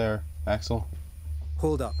sound there, Axel.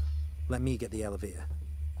 Hold up. Let me get the elevator.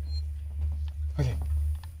 Okay.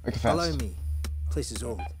 Make it fast. Allow me. Place is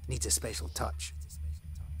old. Needs a special touch.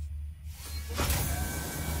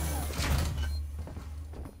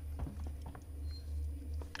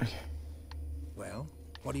 Okay. Well,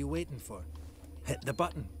 what are you waiting for? Hit the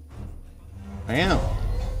button. I am.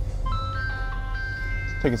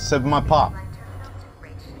 Let's take a sip of my pop.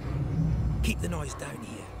 Keep the noise down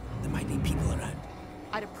here. There might be people around.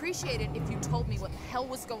 I'd appreciate it if you told me what the hell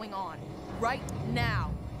was going on. Right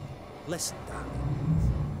now. Listen, darling.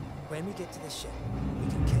 When we get to the ship, we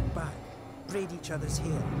can kick back, braid each other's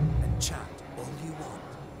hair, and chat all you want.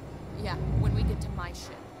 Yeah, when we get to my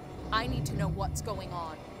ship. I need to know what's going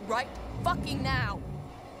on. Right fucking now.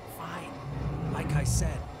 Fine. Like I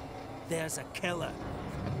said, there's a killer.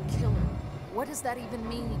 A killer? What does that even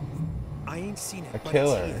mean? I ain't seen it, A but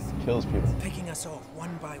killer. it's here. Kills people. Picking us off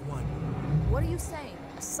one by one. What are you saying?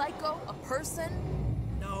 A psycho? A person?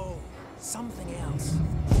 No, something else.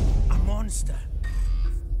 A monster.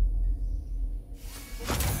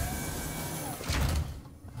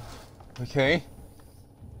 Okay.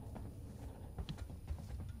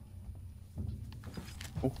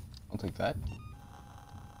 Oh, I'll take that.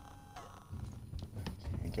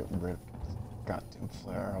 Okay, get rid of this goddamn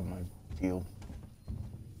flare out of my field.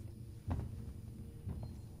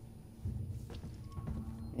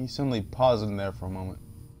 You suddenly paused in there for a moment.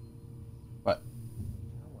 What?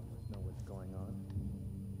 No one must know what's going on.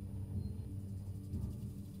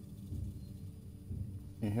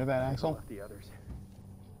 You hear that, Axel? The others.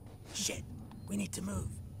 Shit, we need to move.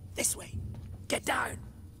 This way. Get down.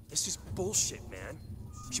 This is bullshit, man.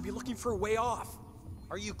 You should be looking for a way off.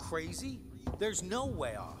 Are you crazy? There's no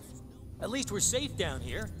way off. At least we're safe down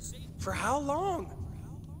here. For how long?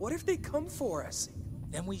 What if they come for us?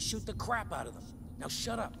 Then we shoot the crap out of them. Now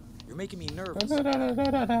shut up. You're making me nervous. Had to be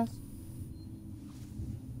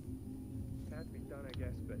done, I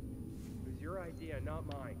guess, but it was your idea, not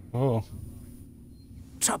mine. Oh.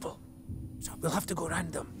 Trouble. We'll have to go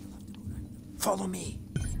round them. Follow me.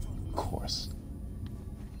 Of course.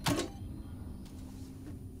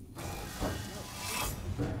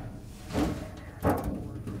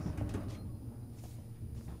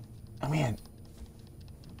 I'm in.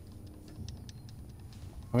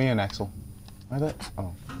 I'm in, Axel. Why that?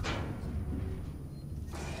 Oh.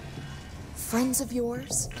 Friends of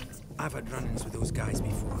yours? I've had run-ins with those guys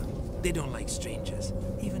before. They don't like strangers.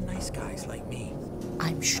 Even nice guys like me.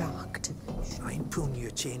 I'm shocked. I ain't pulling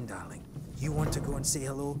your chain, darling. You want to go and say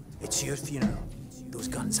hello? It's your funeral. Those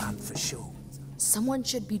guns aren't for show. Someone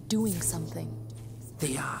should be doing something.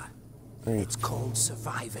 They are. Great. It's called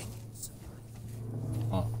surviving.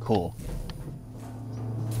 Oh, cool.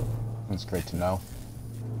 That's great to know.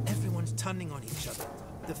 Everyone's turning on each other.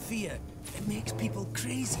 The fear, it makes people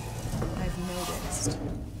crazy. I've noticed.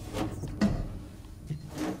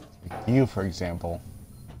 You, for example.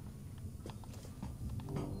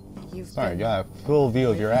 Sorry, been... got a full view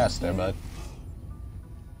of your ass there, bud.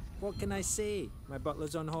 What can I say? My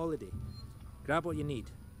butler's on holiday. Grab what you need.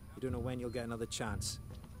 You don't know when you'll get another chance.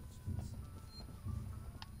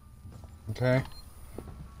 Okay.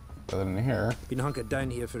 Other than here. Been hunkered down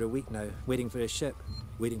here for a week now, waiting for a ship.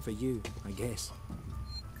 Waiting for you, I guess.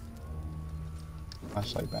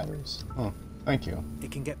 Flashlight batteries. Oh, thank you.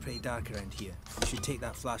 It can get pretty dark around here. You should take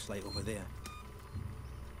that flashlight over there.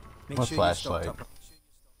 Make What sure flashlight? You're stocked up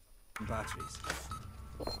on batteries.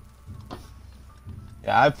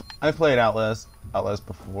 Yeah, I've played Outlast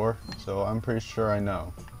before, so I'm pretty sure I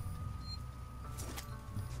know.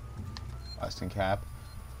 Blasting cap.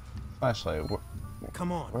 Flashlight.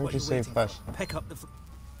 Come on. Where what did you are say waiting flashlight? for? Pick up the.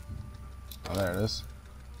 Oh, there it is.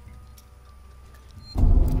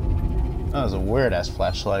 That was a weird-ass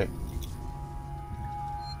flashlight.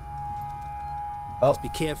 Oh. Let's be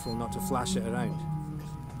careful not to flash it around.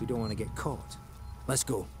 We don't want to get caught. Let's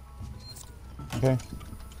go. Okay.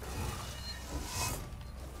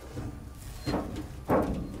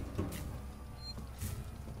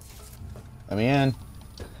 Let me in.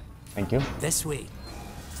 Thank you. This way.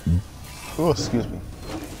 Oh, excuse me.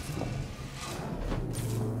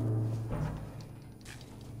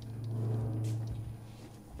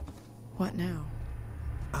 What now?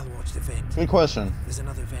 I'll watch the vent. Good question. There's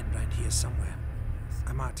another vent round here somewhere.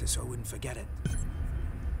 I marked it so I wouldn't forget it.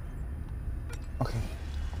 Okay.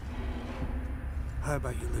 How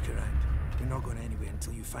about you look around? You're not going anywhere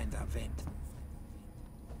until you find that vent.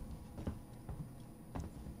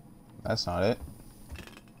 That's not it.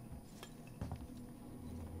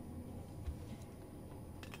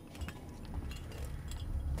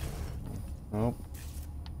 Nope.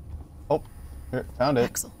 Oh, here, found it.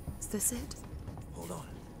 Axel, is this it? Hold on.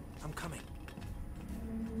 I'm coming.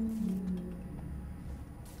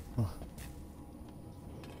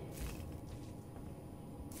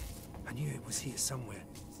 I knew it was here somewhere.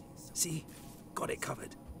 See? Got it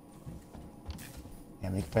covered. Yeah,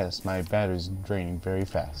 make it fast. My battery's draining very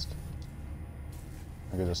fast.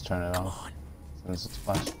 I could just turn it off. Since it's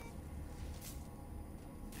flash.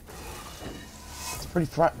 It's pretty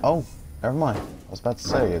fried. Oh, never mind. I was about to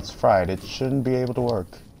say, it's fried. It shouldn't be able to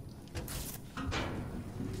work.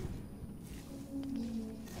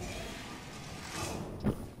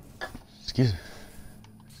 Excuse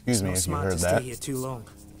me if you heard that. Stay here too long.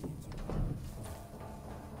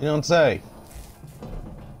 You don't say.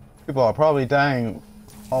 People are probably dying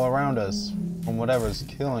all around us from whatever's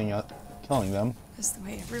killing them. That's the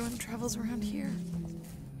way everyone travels around here.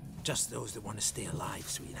 Just those that want to stay alive,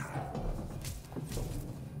 sweetheart.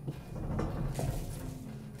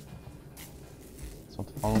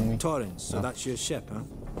 Something following me? Torrens, so No. that's your ship, huh?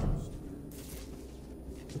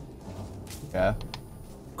 Yeah.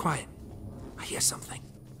 Quiet. I hear something.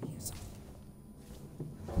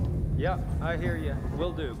 Yeah, I hear you.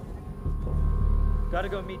 Will do. Gotta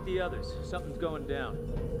go meet the others. Something's going down.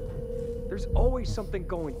 There's always something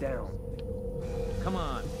going down. Come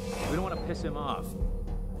on. We don't want to piss him off.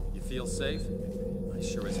 You feel safe? I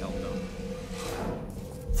sure as hell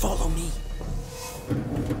don't. Follow me.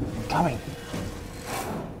 Coming.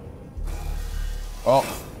 Oh.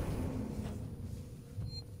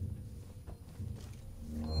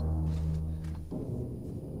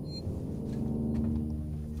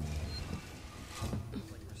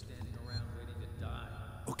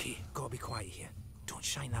 Okay, gotta be quiet here. Don't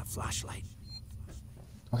shine that flashlight.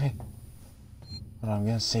 Okay. Hold on, I'm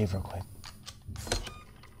gonna save real quick.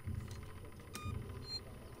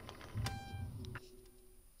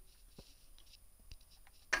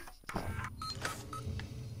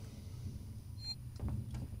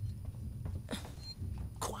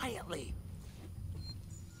 Quietly.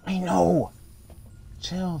 I know.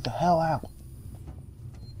 Chill the hell out.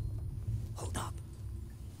 Hold up.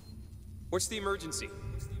 What's the emergency?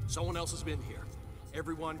 Someone else has been here.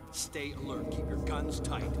 Everyone, stay alert. Keep your guns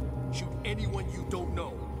tight. Shoot anyone you don't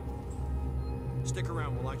know. Stick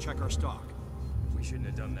around while I check our stock. We shouldn't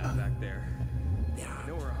have done that back there. Yeah. I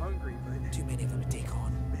know we're hungry, but Too many of them to take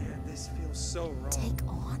on. man, this feels so wrong. Take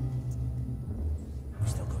on? We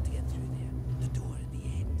still got to get through there. The door at the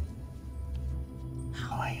end.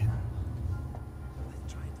 Oh, yeah.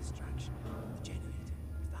 Let's try a distraction. The generator.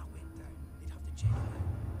 If that went down, they'd have to check it out.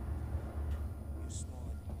 You're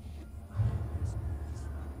small.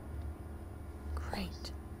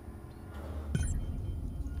 Great.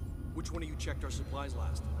 Which one of you checked our supplies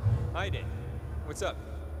last? I did. What's up?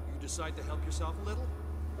 You decide to help yourself a little?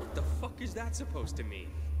 What the fuck is that supposed to mean?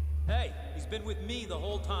 Hey, he's been with me the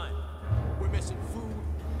whole time. We're missing food,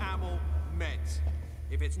 ammo, meds.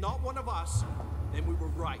 If it's not one of us, then we were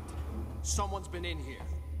right. Someone's been in here.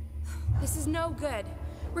 This is no good.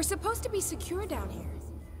 We're supposed to be secure down here.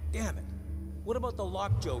 Damn it. What about the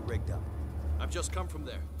lock Joe rigged up? I've just come from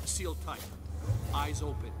there. Sealed tight. Eyes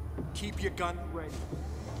open. Keep your gun ready.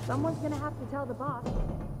 Someone's gonna have to tell the boss.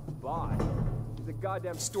 Boss. He's a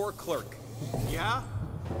goddamn store clerk. Yeah?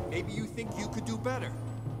 Maybe you think you could do better.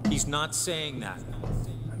 He's not saying that.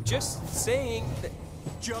 I'm just saying that...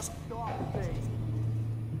 Just stop saying.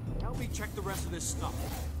 Help me check the rest of this stuff.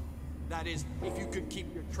 That is, if you could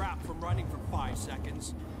keep your trap from running for 5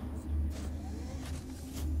 seconds.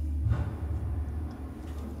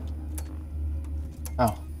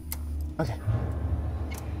 Oh. Okay.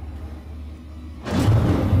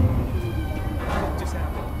 What just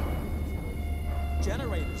happened?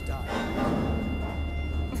 Generators died.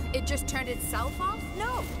 It just turned itself off?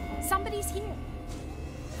 No, somebody's here.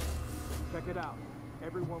 Check it out.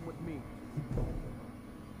 Everyone with me.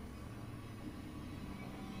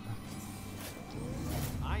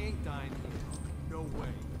 I ain't dying here. No way.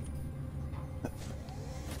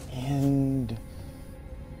 And...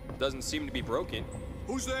 Doesn't seem to be broken.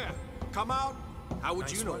 Who's there? Come out. How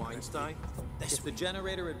would you know, Einstein? If the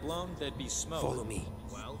generator had blown, there'd be smoke. Follow me.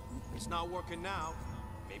 Well, it's not working now.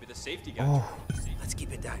 Maybe the safety guy. Oh. Let's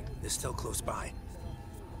keep it down. They're still close by.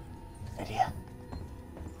 Idea.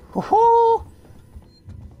 Woohoo!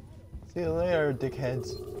 See you later,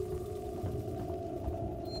 dickheads.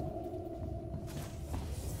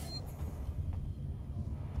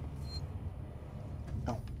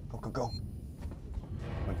 Go, go, go, go.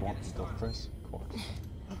 Wait, you want me to go first? Of course.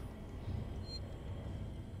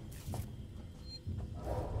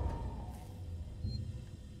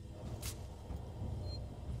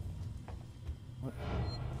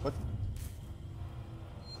 What?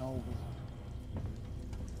 Oh.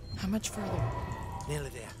 How much further? Nearly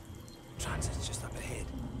there. Transit's just up ahead.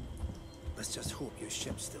 Let's just hope your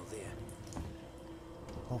ship's still there.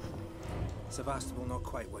 Hopefully. Sevastopol not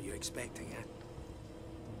quite what you're expecting, eh?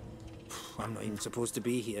 I'm not even supposed to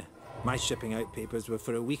be here. My shipping out papers were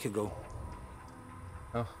for a week ago.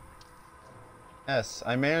 Oh. Yes,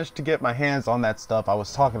 I managed to get my hands on that stuff I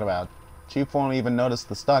was talking about. Chief won't even notice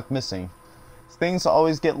the stock missing. Things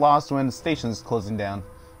always get lost when the station's closing down.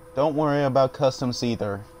 Don't worry about customs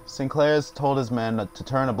either. Sinclair's told his men to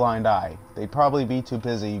turn a blind eye. They'd probably be too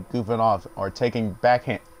busy goofing off or taking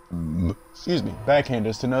backhanders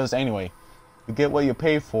to notice anyway. You get what you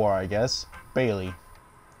pay for, I guess. Bailey.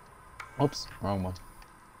 Oops, wrong one.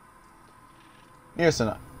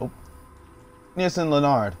 Nearson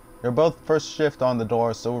Leonard. You're both first shift on the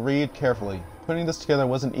door, so read carefully. Putting this together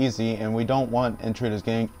wasn't easy, and we don't want intruders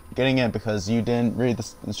getting in because you didn't read the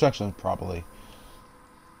instructions properly.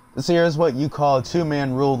 This here is what you call a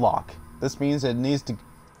two-man rule lock. This means it needs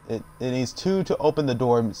two to open the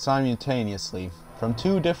door simultaneously. From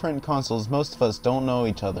two different consoles, most of us don't know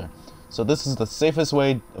each other. So this is the safest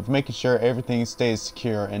way of making sure everything stays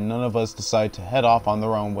secure and none of us decide to head off on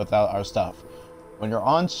their own without our stuff. When you're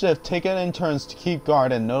on shift, take it in turns to keep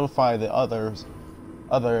guard and notify the other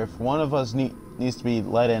if one of us needs to be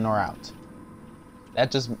let in or out.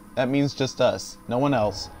 That means just us, no one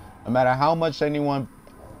else. No matter how much anyone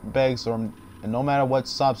begs and no matter what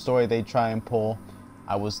sob story they try and pull.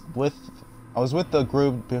 I was with the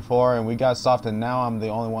group before and we got soft and now I'm the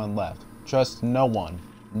only one left. Trust no one.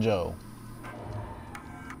 Joe.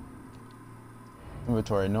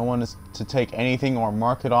 Inventory. No one is to take anything or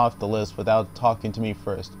mark it off the list without talking to me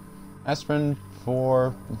first. Aspirin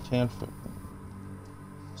for canned food.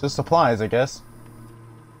 Just supplies, I guess.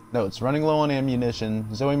 Notes. Running low on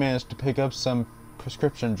ammunition. Zoe managed to pick up some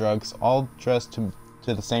prescription drugs, all addressed to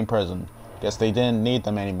the same person. Guess they didn't need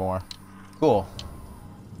them anymore. Cool.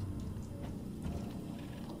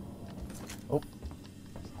 Oh.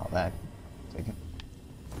 All that. Take it.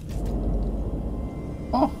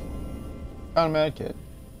 Oh. Found a med kit.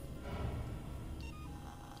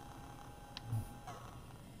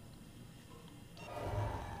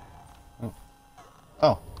 Oh.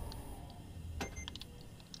 Oh.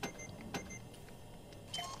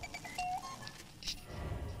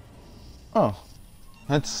 Oh.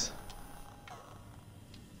 That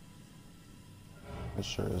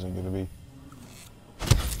sure isn't gonna be.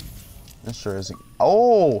 That sure isn't.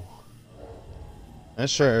 Oh! That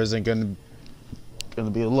sure isn't gonna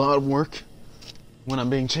be a lot of work when I'm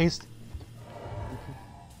being chased.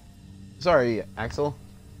 Sorry, Axel.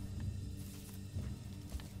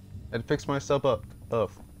 I had to fix myself up.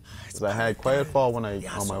 Because I had quite a fall when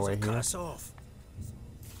on my way here.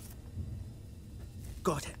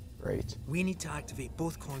 Got it. Great. We need to activate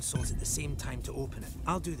both consoles at the same time to open it.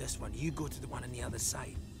 I'll do this one. You go to the one on the other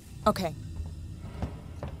side. Okay.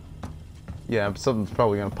 Yeah, something's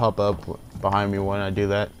probably gonna pop up behind me when I do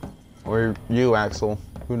that. Or you, Axel.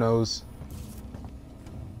 Who knows?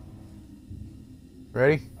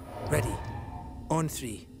 Ready? Ready. On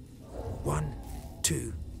 3. 1,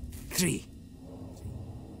 2, 3.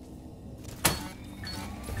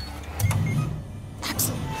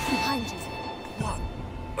 Axel, behind you. One.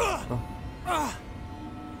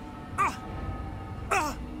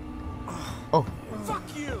 Oh. Fuck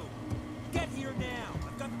you! Get here now!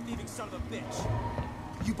 I've got the thieving son of a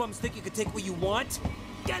bitch. You bums think you can take what you want?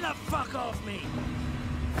 Get the fuck off me!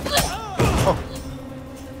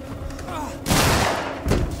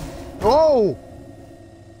 Oh!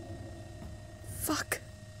 Fuck.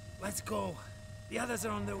 Let's go. The others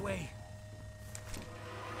are on their way.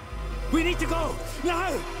 We need to go!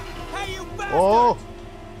 Now! Hey, you bastard! Oh!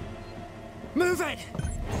 Move it!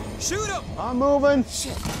 Shoot him! I'm moving.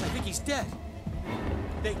 Shit, I think he's dead.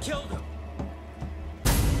 They killed him.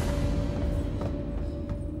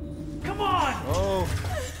 Come on! Oh.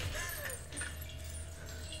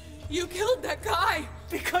 You killed that guy!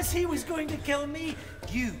 Because he was going to kill me,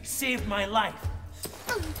 you saved my life.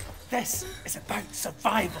 This is about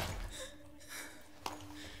survival.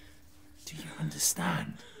 Do you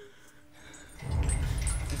understand? I'm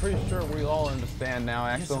pretty sure we all understand now,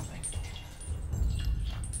 Axel.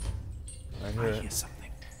 I hear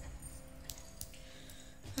something.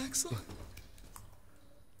 Axel?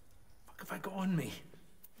 What have I got on me?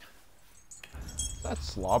 That's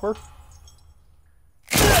slobber.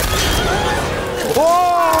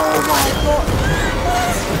 Oh my god!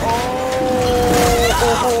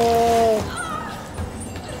 Oh!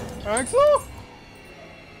 Axel?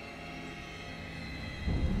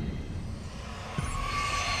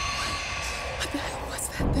 What the hell was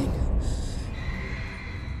that thing?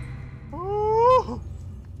 Oh!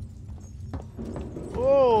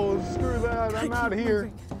 Oh, screw that! I'm out of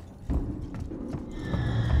here.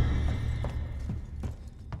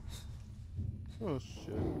 Oh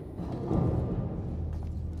shit.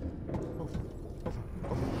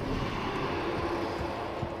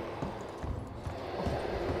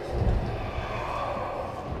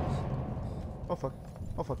 Oh fuck.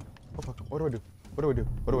 Oh fuck. Oh fuck. What do I do? What do I do?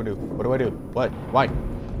 What do I do? What do I do? What? Why?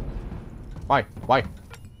 Why? Why?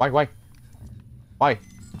 Why? Why? Why?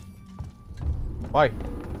 Why?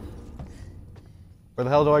 Where the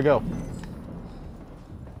hell do I go?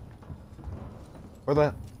 Where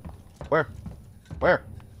the... Where? Where?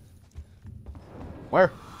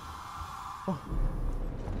 Where? Oh.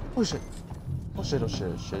 Oh shit. Oh shit, oh shit,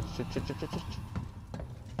 oh shit, shit, shit, shit, shit, shit.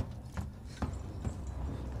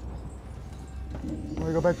 Do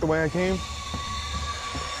I go back the way I came?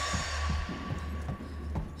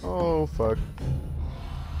 Oh fuck.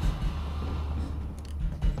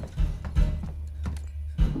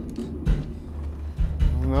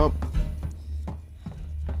 Nope.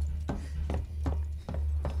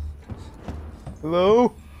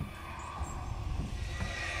 Hello?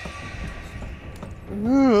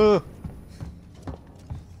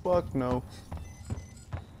 Fuck no.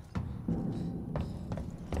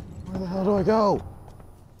 Where the hell do I go?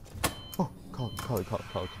 Oh, call.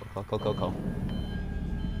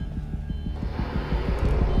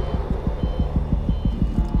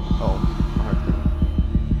 Oh, alright.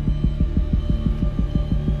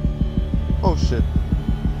 Oh shit.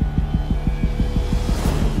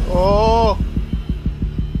 Oh!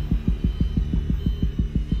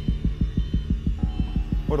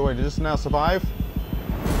 What do I do? Just now survive?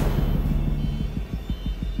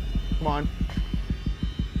 Come on.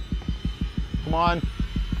 Come on.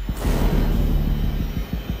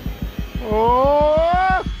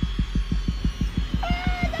 Oh!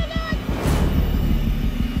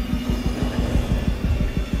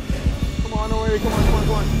 Come on, away. Come on, come on,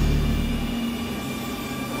 come on.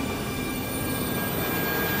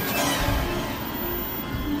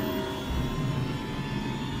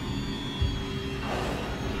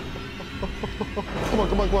 Come on,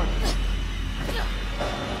 come on, come on.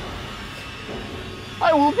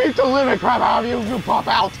 I will beat the living crap out of you if you pop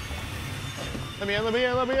out. Let me in, let me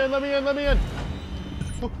in, let me in, let me in, let me in.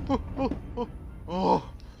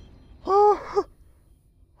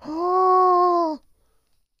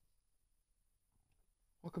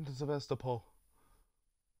 Welcome to Sevastopol.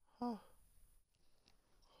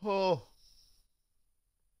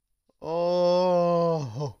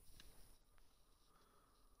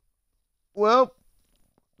 Well,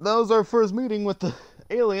 that was our first meeting with the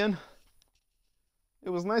alien. It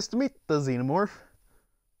was nice to meet the xenomorph.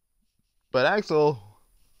 But Axel...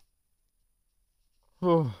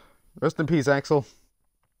 Oh, rest in peace, Axel.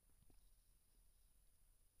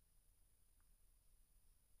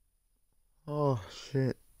 Oh,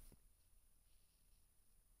 shit.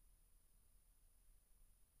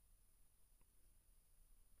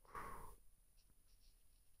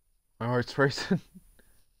 My heart's racing.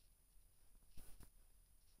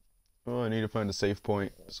 Oh, I need to find a save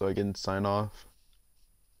point so I can sign off.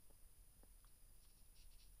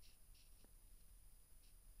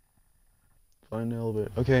 Find the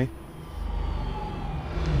elevator. Okay.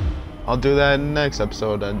 I'll do that in the next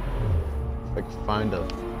episode. And if I can find a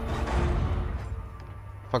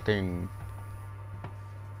fucking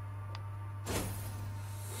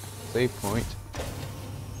save point.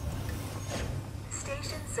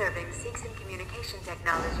 Station serving Seegson Communication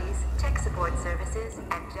Technologies, Tech Support Services,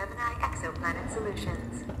 and Gemini Exoplanet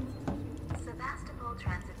Solutions. Sevastopol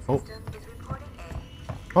Transit System is reporting a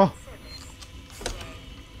service today.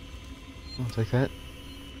 I'll take that.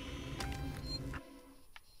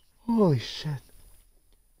 Holy shit.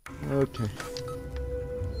 Okay.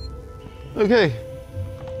 Okay.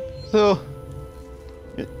 So,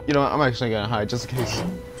 you know what? I'm actually gonna hide just in case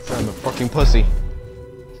I'm a fucking pussy.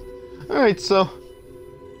 Alright, so.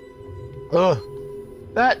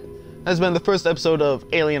 That has been the first episode of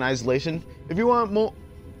Alien Isolation. If you want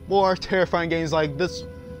more terrifying games like this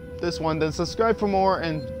one, then subscribe for more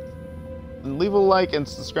and leave a like and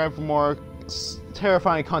subscribe for more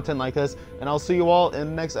terrifying content like this. And I'll see you all in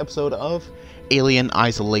the next episode of Alien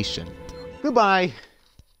Isolation. Goodbye!